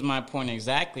that proves my point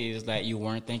exactly, is that you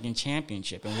weren't thinking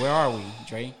championship. And where are we,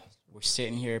 Dre? We're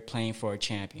sitting here playing for a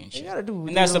championship.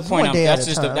 And that's the point. That's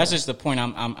just the point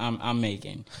I'm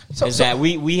making. That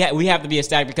we have to be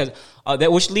ecstatic because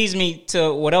which leads me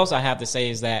to what else I have to say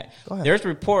is that there's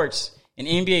reports in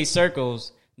NBA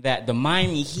circles that the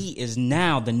Miami Heat is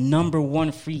now the number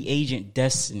one free agent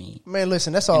destiny. Man,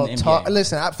 listen, that's all talk.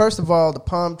 Listen, first of all, the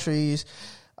palm trees,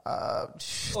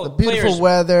 the beautiful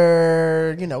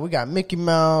weather. We got Mickey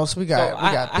Mouse. We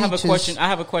got beaches. I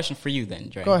have a question for you then,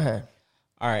 Dre. Go ahead.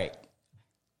 All right.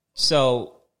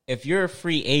 So if you're a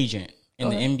free agent in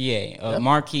the NBA, a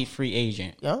marquee free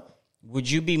agent, would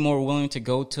you be more willing to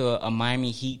go to a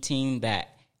Miami Heat team that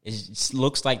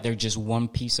looks like they're just one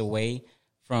piece away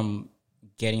from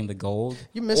getting the gold?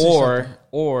 You're missing something.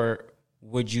 Or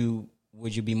would you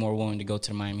be more willing to go to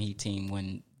the Miami Heat team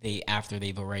when after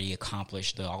they've already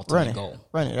accomplished the ultimate goal?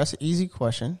 Running. That's an easy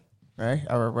question, right?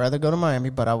 I would rather go to Miami,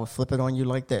 but I would flip it on you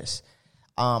like this.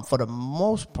 For the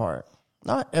most part,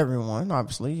 not everyone,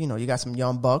 obviously. You know, you got some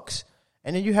young bucks,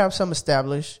 and then you have some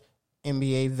established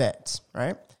NBA vets,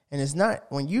 right? And it's not,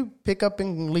 when you pick up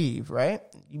and leave, right?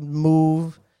 You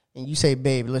move and you say,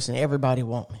 babe, listen, everybody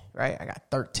want me, right? I got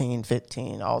 13,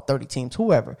 15, all 30 teams,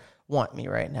 whoever want me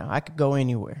right now. I could go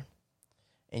anywhere.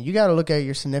 And you got to look at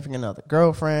your significant other,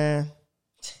 girlfriend,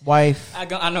 wife.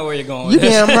 I know where you're going You with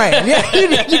this. damn right. Yeah,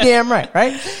 you damn right,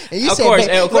 right? And you Of say, course,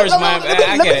 babe, of course, let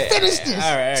me get it. finish this.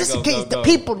 All right, just go, in case go. the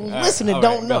people All right, listening all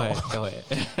don't right, know. Go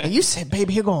ahead. And you said,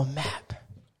 baby, here go a map.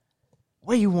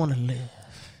 Where you want to live?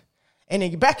 And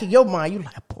in the back of your mind, you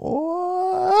like,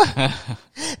 boy,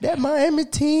 that Miami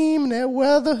team, that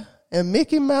weather, and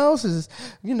Mickey Mouse is,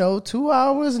 2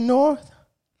 hours north.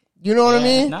 You know what I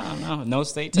mean? No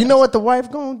state. You know what the wife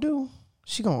gonna do?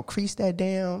 She gonna crease that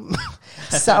damn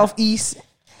southeast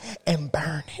and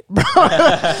burn it, bro.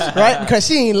 Right? Because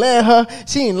she ain't let her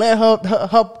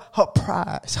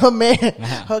prize, her man,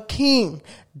 her king,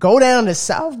 go down to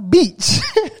South Beach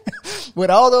with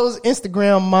all those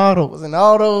Instagram models and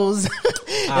all those.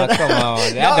 Oh, come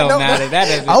on. That don't matter. That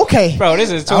is okay, bro.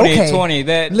 This is 2020.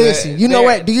 Okay. Listen, you know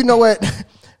what? Do you know what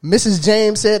Mrs.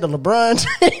 James said to LeBron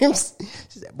James?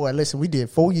 She said, boy, listen, we did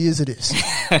 4 years of this.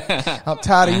 I'm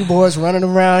tired of you boys running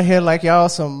around here like y'all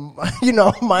some,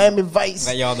 Miami Vice.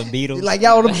 Like y'all the Beatles. Like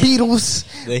y'all the Beatles.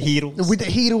 The Heatles. With the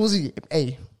Heatles.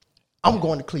 Hey, I'm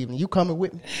going to Cleveland. You coming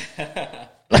with me?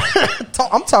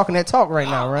 I'm talking that talk right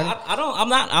now, right?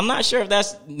 I'm not sure if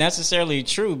that's necessarily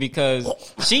true because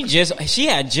she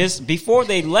had just before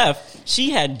they left,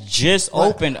 she had just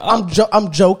opened up.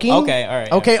 I'm joking. Okay, all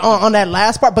right. Okay, on that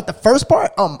last part, but the first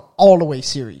part, I'm all the way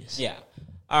serious. Yeah.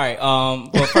 All right.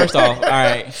 Well, first off, all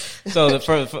right. So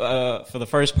for the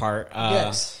first part,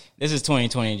 yes. This is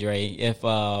 2020, Dre.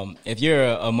 If you're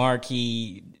a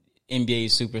marquee NBA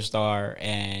superstar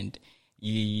and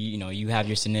you have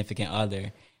your significant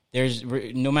other, there's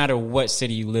no matter what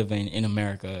city you live in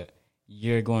America,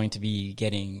 you're going to be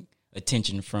getting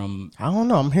attention from. I don't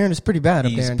know. I'm hearing it's pretty bad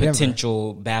up there in Denver.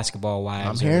 Potential basketball wives.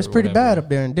 I'm hearing it's pretty bad up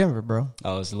there in Denver, bro.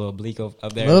 Oh, it's a little bleak up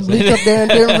there. A little bleak up there in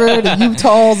Denver, the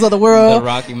Utahs of the world, the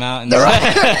Rocky Mountains.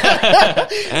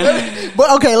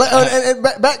 But okay,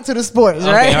 back to the sports,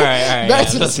 right? Okay, all right. Back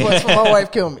to the sports. Before my wife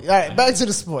killed me. All right, back to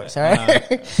the sports. All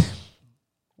right.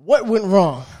 What went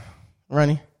wrong,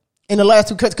 Ronnie, in the last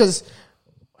two cuts? Because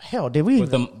hell, did we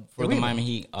for the Miami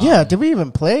Heat? Did we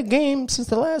even play a game since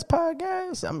the last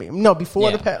podcast? I mean, no, before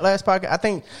the last podcast. I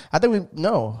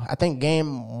think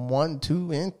game 1,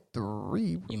 2, and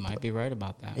 3. You might be right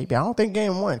about that. Maybe I don't think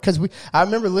game 1 because I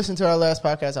remember listening to our last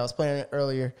podcast. I was playing it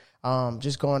earlier,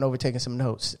 just going over taking some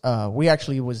notes. We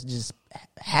actually was just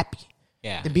happy,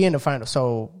 to be in the final.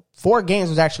 So 4 games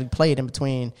was actually played in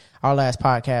between our last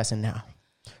podcast and now.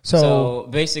 So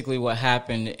basically, what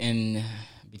happened in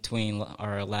between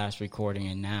our last recording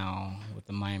and now with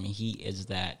the Miami Heat is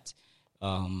that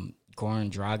Goran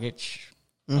Dragic,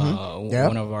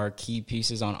 one of our key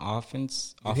pieces on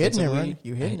offense, offensively,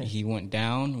 you hitting it. He went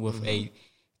down with a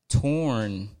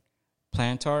torn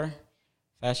plantar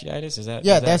fasciitis. Is that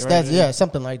that's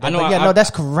something like that. I know. No, that's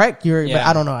correct. But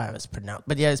I don't know how it's pronounced.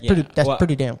 But yeah, it's pretty. That's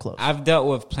pretty damn close. I've dealt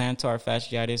with plantar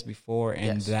fasciitis before,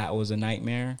 and that was a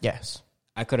nightmare. Yes,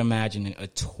 I could imagine a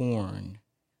torn.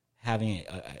 Having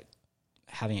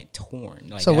it torn.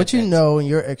 Like so what in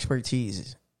your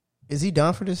expertise is he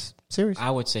done for this series? I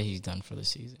would say he's done for the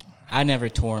season. I never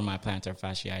tore my plantar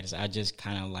fasciitis. I just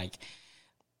kind of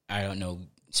I don't know,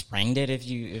 sprained it if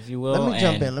you will. Let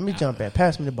me jump in.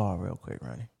 Pass me the ball real quick,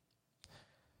 Ronnie.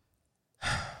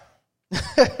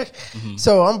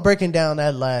 So I'm breaking down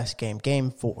that last game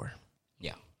 4.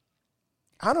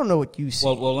 I don't know what you see.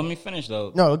 Well, let me finish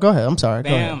though. No, go ahead. I'm sorry.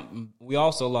 Bam, we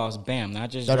also lost Bam, not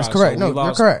just that Josh. is correct. So no,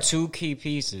 you're correct. 2 key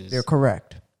pieces. You're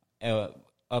correct.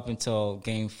 Up until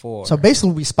game 4. So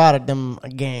basically, we spotted them a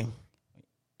game,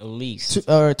 at least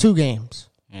 2 games.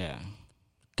 Yeah.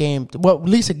 At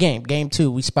least a game. Game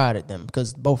 2, we spotted them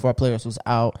because both of our players was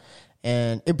out,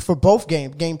 and for both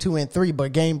games, game 2 and 3.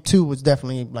 But game 2 was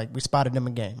definitely we spotted them a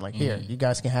game. Here, you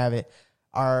guys can have it.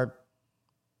 Our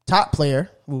top player,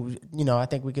 who, I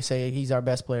think we could say he's our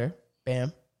best player,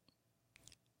 Bam.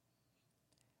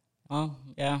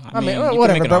 Yeah. I mean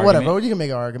whatever, but whatever. You can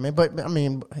make an argument, but I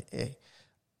mean,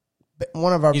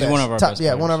 one of our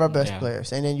best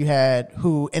players. And then you had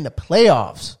who in the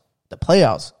playoffs,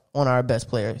 on our best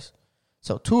players.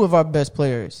 So 2 of our best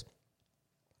players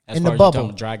in the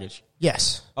bubble. Dragic.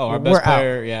 Yes. Oh, our best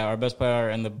player. Out. Yeah, our best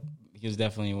player He was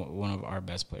definitely one of our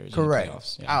best players. Correct. In the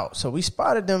playoffs. Out. So we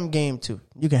spotted them game 2.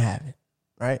 You can have it.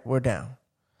 Right? We're down.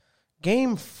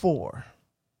 Game 4,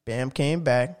 Bam came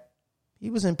back.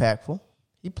 He was impactful.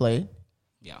 He played.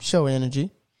 Yeah. Show energy.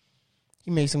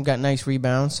 He got nice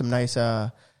rebounds, some nice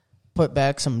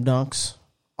putbacks, some dunks.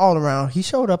 All around. He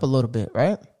showed up a little bit,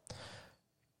 right?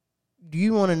 Do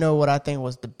you want to know what I think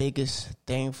was the biggest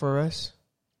thing for us?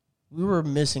 We were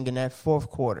missing in that fourth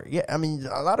quarter. Yeah, I mean,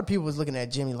 a lot of people was looking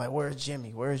at Jimmy like, where's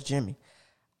Jimmy? Where's Jimmy?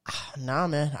 Nah,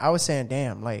 man. I was saying,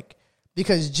 damn, like,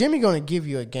 because Jimmy going to give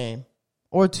you a game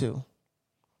or 2.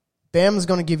 Bam is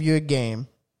going to give you a game.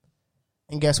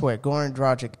 And guess what? Goran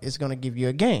Dragic is going to give you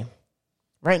a game.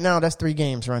 Right now, that's 3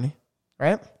 games running,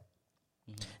 right?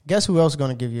 Mm-hmm. Guess who else is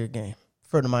going to give you a game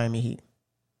for the Miami Heat?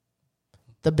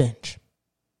 The bench.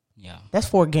 Yeah. That's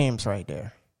 4 games right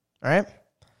there, right?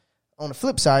 On the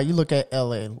flip side, you look at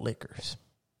LA Lakers.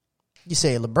 You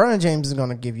say LeBron James is going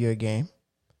to give you a game.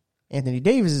 Anthony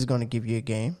Davis is going to give you a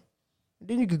game.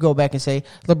 Then you could go back and say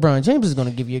LeBron James is going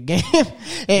to give you a game.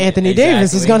 And Anthony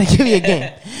Davis is going to give you a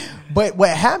game. But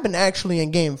what happened actually in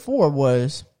game 4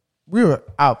 was we were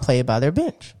outplayed by their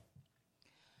bench.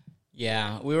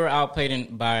 Yeah, we were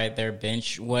outplayed by their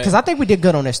bench. Because I think we did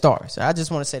good on their stars. I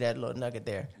just want to say that little nugget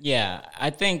there. Yeah,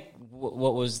 I think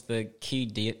what was the key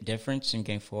difference in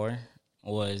game 4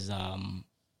 was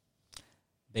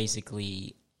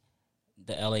basically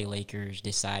the LA Lakers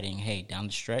deciding, hey, down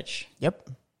the stretch, yep,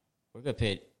 we're going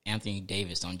to put Anthony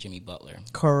Davis on Jimmy Butler.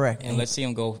 Correct. And let's see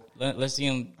him go. Let's see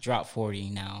him drop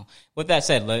 40 now. With that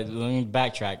said, let me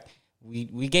backtrack.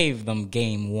 We gave them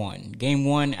game 1. Game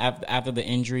 1 after the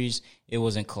injuries, it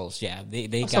wasn't close. Yeah, they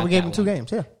got. So we gave them 2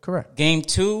 games. Yeah, correct. Game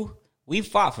 2, we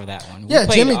fought for that one. Yeah,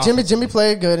 Jimmy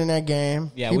played good in that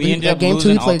game. Yeah, we ended up game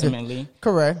losing 2, ultimately. Good.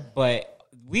 Correct. But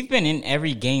we've been in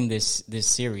every game this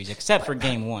series except for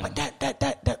game 1.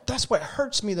 But that's what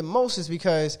hurts me the most is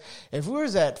because if we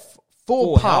was at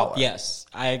full power, health, yes,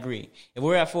 I agree. If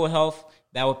we're at full health,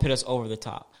 that would put us over the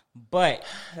top. But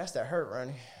that's that hurt,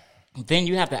 Ronnie. Then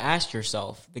you have to ask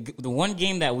yourself, the one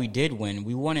game that we did win,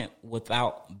 we won it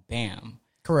without Bam.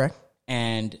 Correct.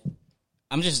 And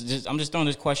I'm just throwing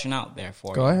this question out there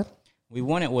for you. Go ahead. We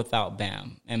won it without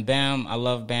Bam. And Bam, I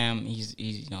love Bam.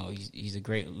 He's a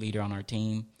great leader on our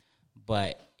team.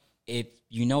 But if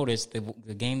you notice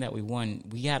the game that we won,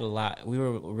 we had a lot. We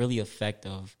were really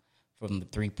effective from the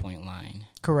 3-point line.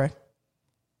 Correct.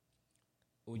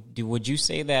 Would you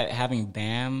say that having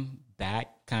Bam back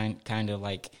kind of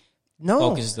like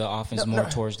focus the offense more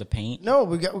towards the paint? No,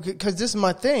 because this is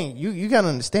my thing. You got to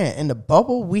understand. In the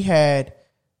bubble, we had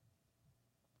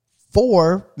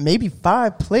 4, maybe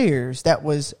 5 players that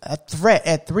was a threat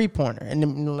at 3-pointer, and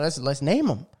then let's name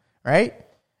them, right?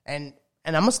 And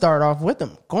I'm gonna start off with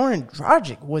them. Goran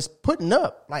Dragic was putting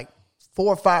up like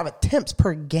 4 or 5 attempts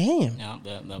per game.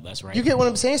 No, that's right. You get what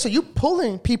I'm saying? So you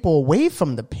pulling people away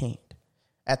from the paint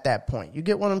at that point. You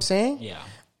get what I'm saying? Yeah.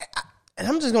 And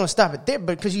I'm just gonna stop it there,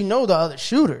 because you know the other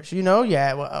shooters. You know,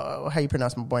 how you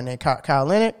pronounce my boy name? Kyle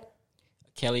Olynyk.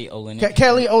 Kelly Olynyk.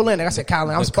 Kelly Olynyk. I said Kyle.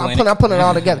 I'm putting it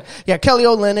all together. Yeah, Kelly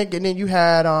Olynyk, and then you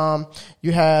had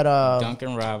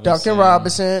Duncan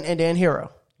Robinson, and then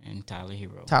Hero. And Tyler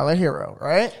Hero,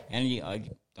 right?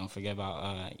 And don't forget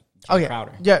about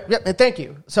Crowder. Yeah, and thank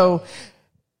you. So,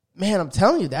 man, I'm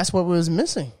telling you, that's what was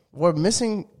missing. We're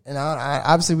missing, and I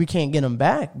obviously we can't get them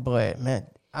back, but, man,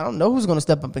 I don't know who's going to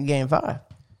step up in Game 5.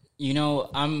 You know,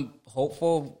 I'm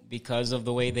hopeful because of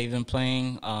the way they've been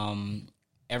playing.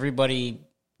 Everybody,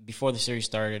 before the series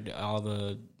started, all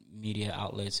the media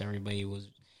outlets, everybody was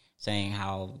saying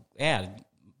how,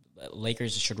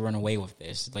 Lakers should run away with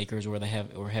this. Lakers were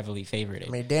heavily favored. I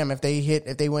mean, damn, if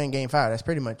they win Game 5, that's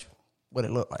pretty much what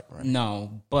it looked like, right?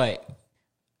 No, but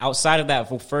outside of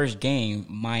that first game,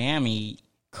 Miami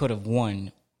could have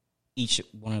won each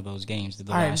one of those games.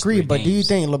 I agree, but do you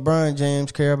think LeBron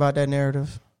James care about that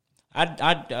narrative?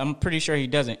 I'm pretty sure he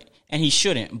doesn't, and he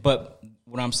shouldn't. But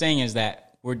what I'm saying is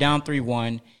that we're down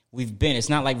 3-1. It's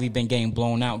not like we've been getting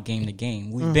blown out game to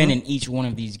game. We've been in each one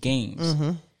of these games.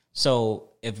 Mm-hmm. So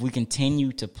if we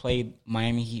continue to play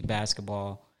Miami Heat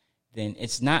basketball, then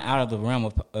it's not out of the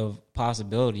realm of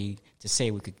possibility to say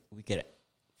we could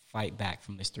fight back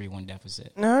from this 3-1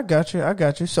 deficit. No, I got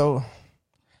you. So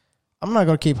I'm not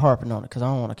gonna keep harping on it because I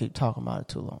don't want to keep talking about it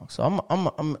too long. So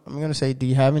I'm gonna say, do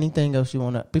you have anything else you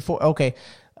want to before? Okay,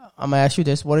 I'm gonna ask you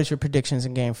this: what is your predictions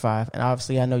in Game 5? And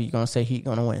obviously, I know you're gonna say Heat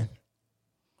gonna win.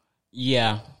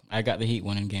 Yeah, I got the Heat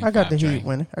winning Game 5. I got the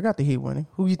Heat winning.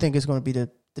 Who you think is going to be the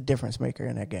difference maker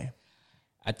in that game?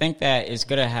 I think that it's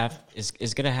gonna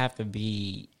have to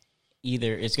be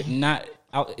either it's not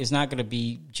It's not going to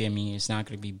be Jimmy. It's not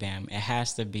going to be Bam. It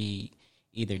has to be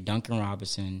either Duncan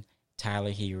Robinson,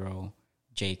 Tyler Hero,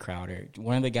 Jay Crowder.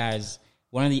 One of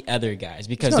the other guys.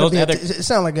 Because it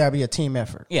sounds like it gotta be a team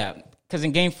effort. Yeah, because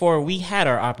in Game 4, we had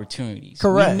our opportunities.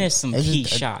 Correct. We missed some key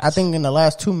shots. I think in the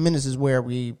last 2 minutes is where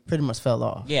we pretty much fell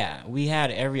off. Yeah, we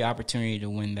had every opportunity to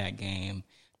win that game.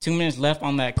 2 minutes left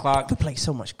on that clock. We played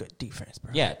so much good defense,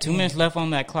 bro. Yeah, 2 minutes left on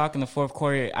that clock in the fourth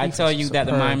quarter. I tell you that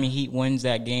the Miami Heat wins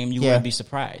that game, you wouldn't be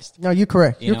surprised. No, you're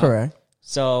correct. You're correct.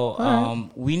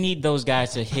 So we need those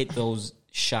guys to hit those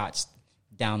shots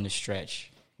down the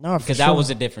stretch. No, because that was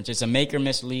the difference. It's a make or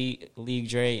miss league,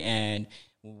 Dre, and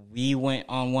we went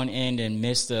on one end and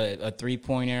missed a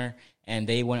 3-pointer, and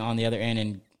they went on the other end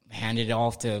and handed it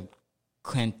off to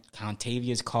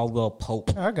Contavious Caldwell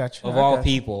Pope. I got you. Of all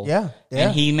people. Yeah.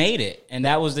 And he made it. And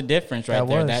that was the difference right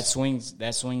there. That swings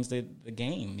the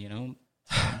game, you know.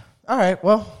 All right,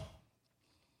 well,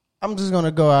 I'm just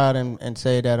gonna go out and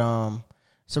say that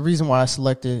it's the reason why I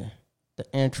selected the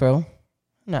intro,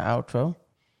 not outro.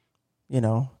 You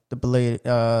know,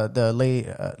 the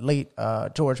late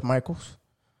George Michaels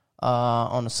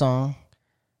on the song.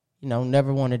 You know,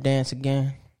 Never Wanna Dance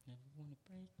Again.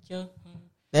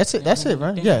 That's it,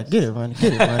 man. Yeah, get it, man.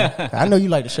 I know you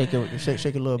like to shake your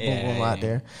little boom boom out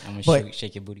there. I'm gonna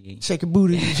shake your booty. Shake your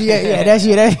booty. Yeah, that's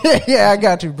you. Yeah, I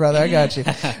got you, brother. I got you.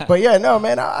 But yeah, no,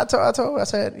 man. I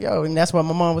said, yo, and that's what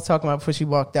my mom was talking about before she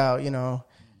walked out, you know,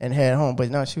 and head home. But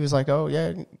no, she was like, oh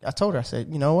yeah. I told her, I said,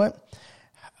 you know what?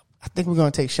 I think we're gonna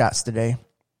take shots today.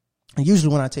 And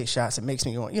usually when I take shots, it makes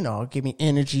me want, you know, give me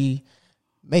energy,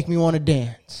 make me want to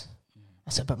dance.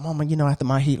 I said, but mama, you know, after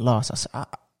my Heat loss, I said,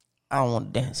 I don't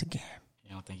want to dance again.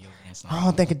 You don't think you'll dance? I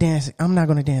don't think I'm not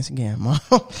going to dance again, Mom.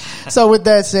 So with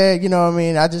that said, you know what I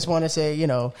mean? I just want to say, you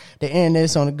know, to end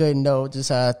this on a good note, just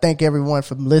thank everyone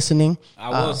for listening.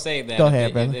 I will say that. Go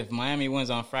ahead, brother. If Miami wins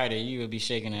on Friday, you will be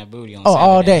shaking that booty on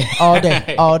Saturday.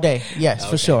 all day. Yes,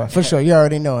 okay. For sure. You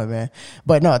already know it, man.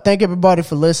 But no, thank everybody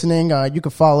for listening. You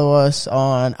can follow us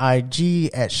on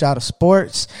IG at Shot of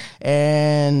Sports,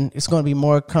 and it's going to be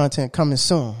more content coming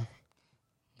soon.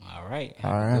 All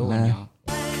right, man.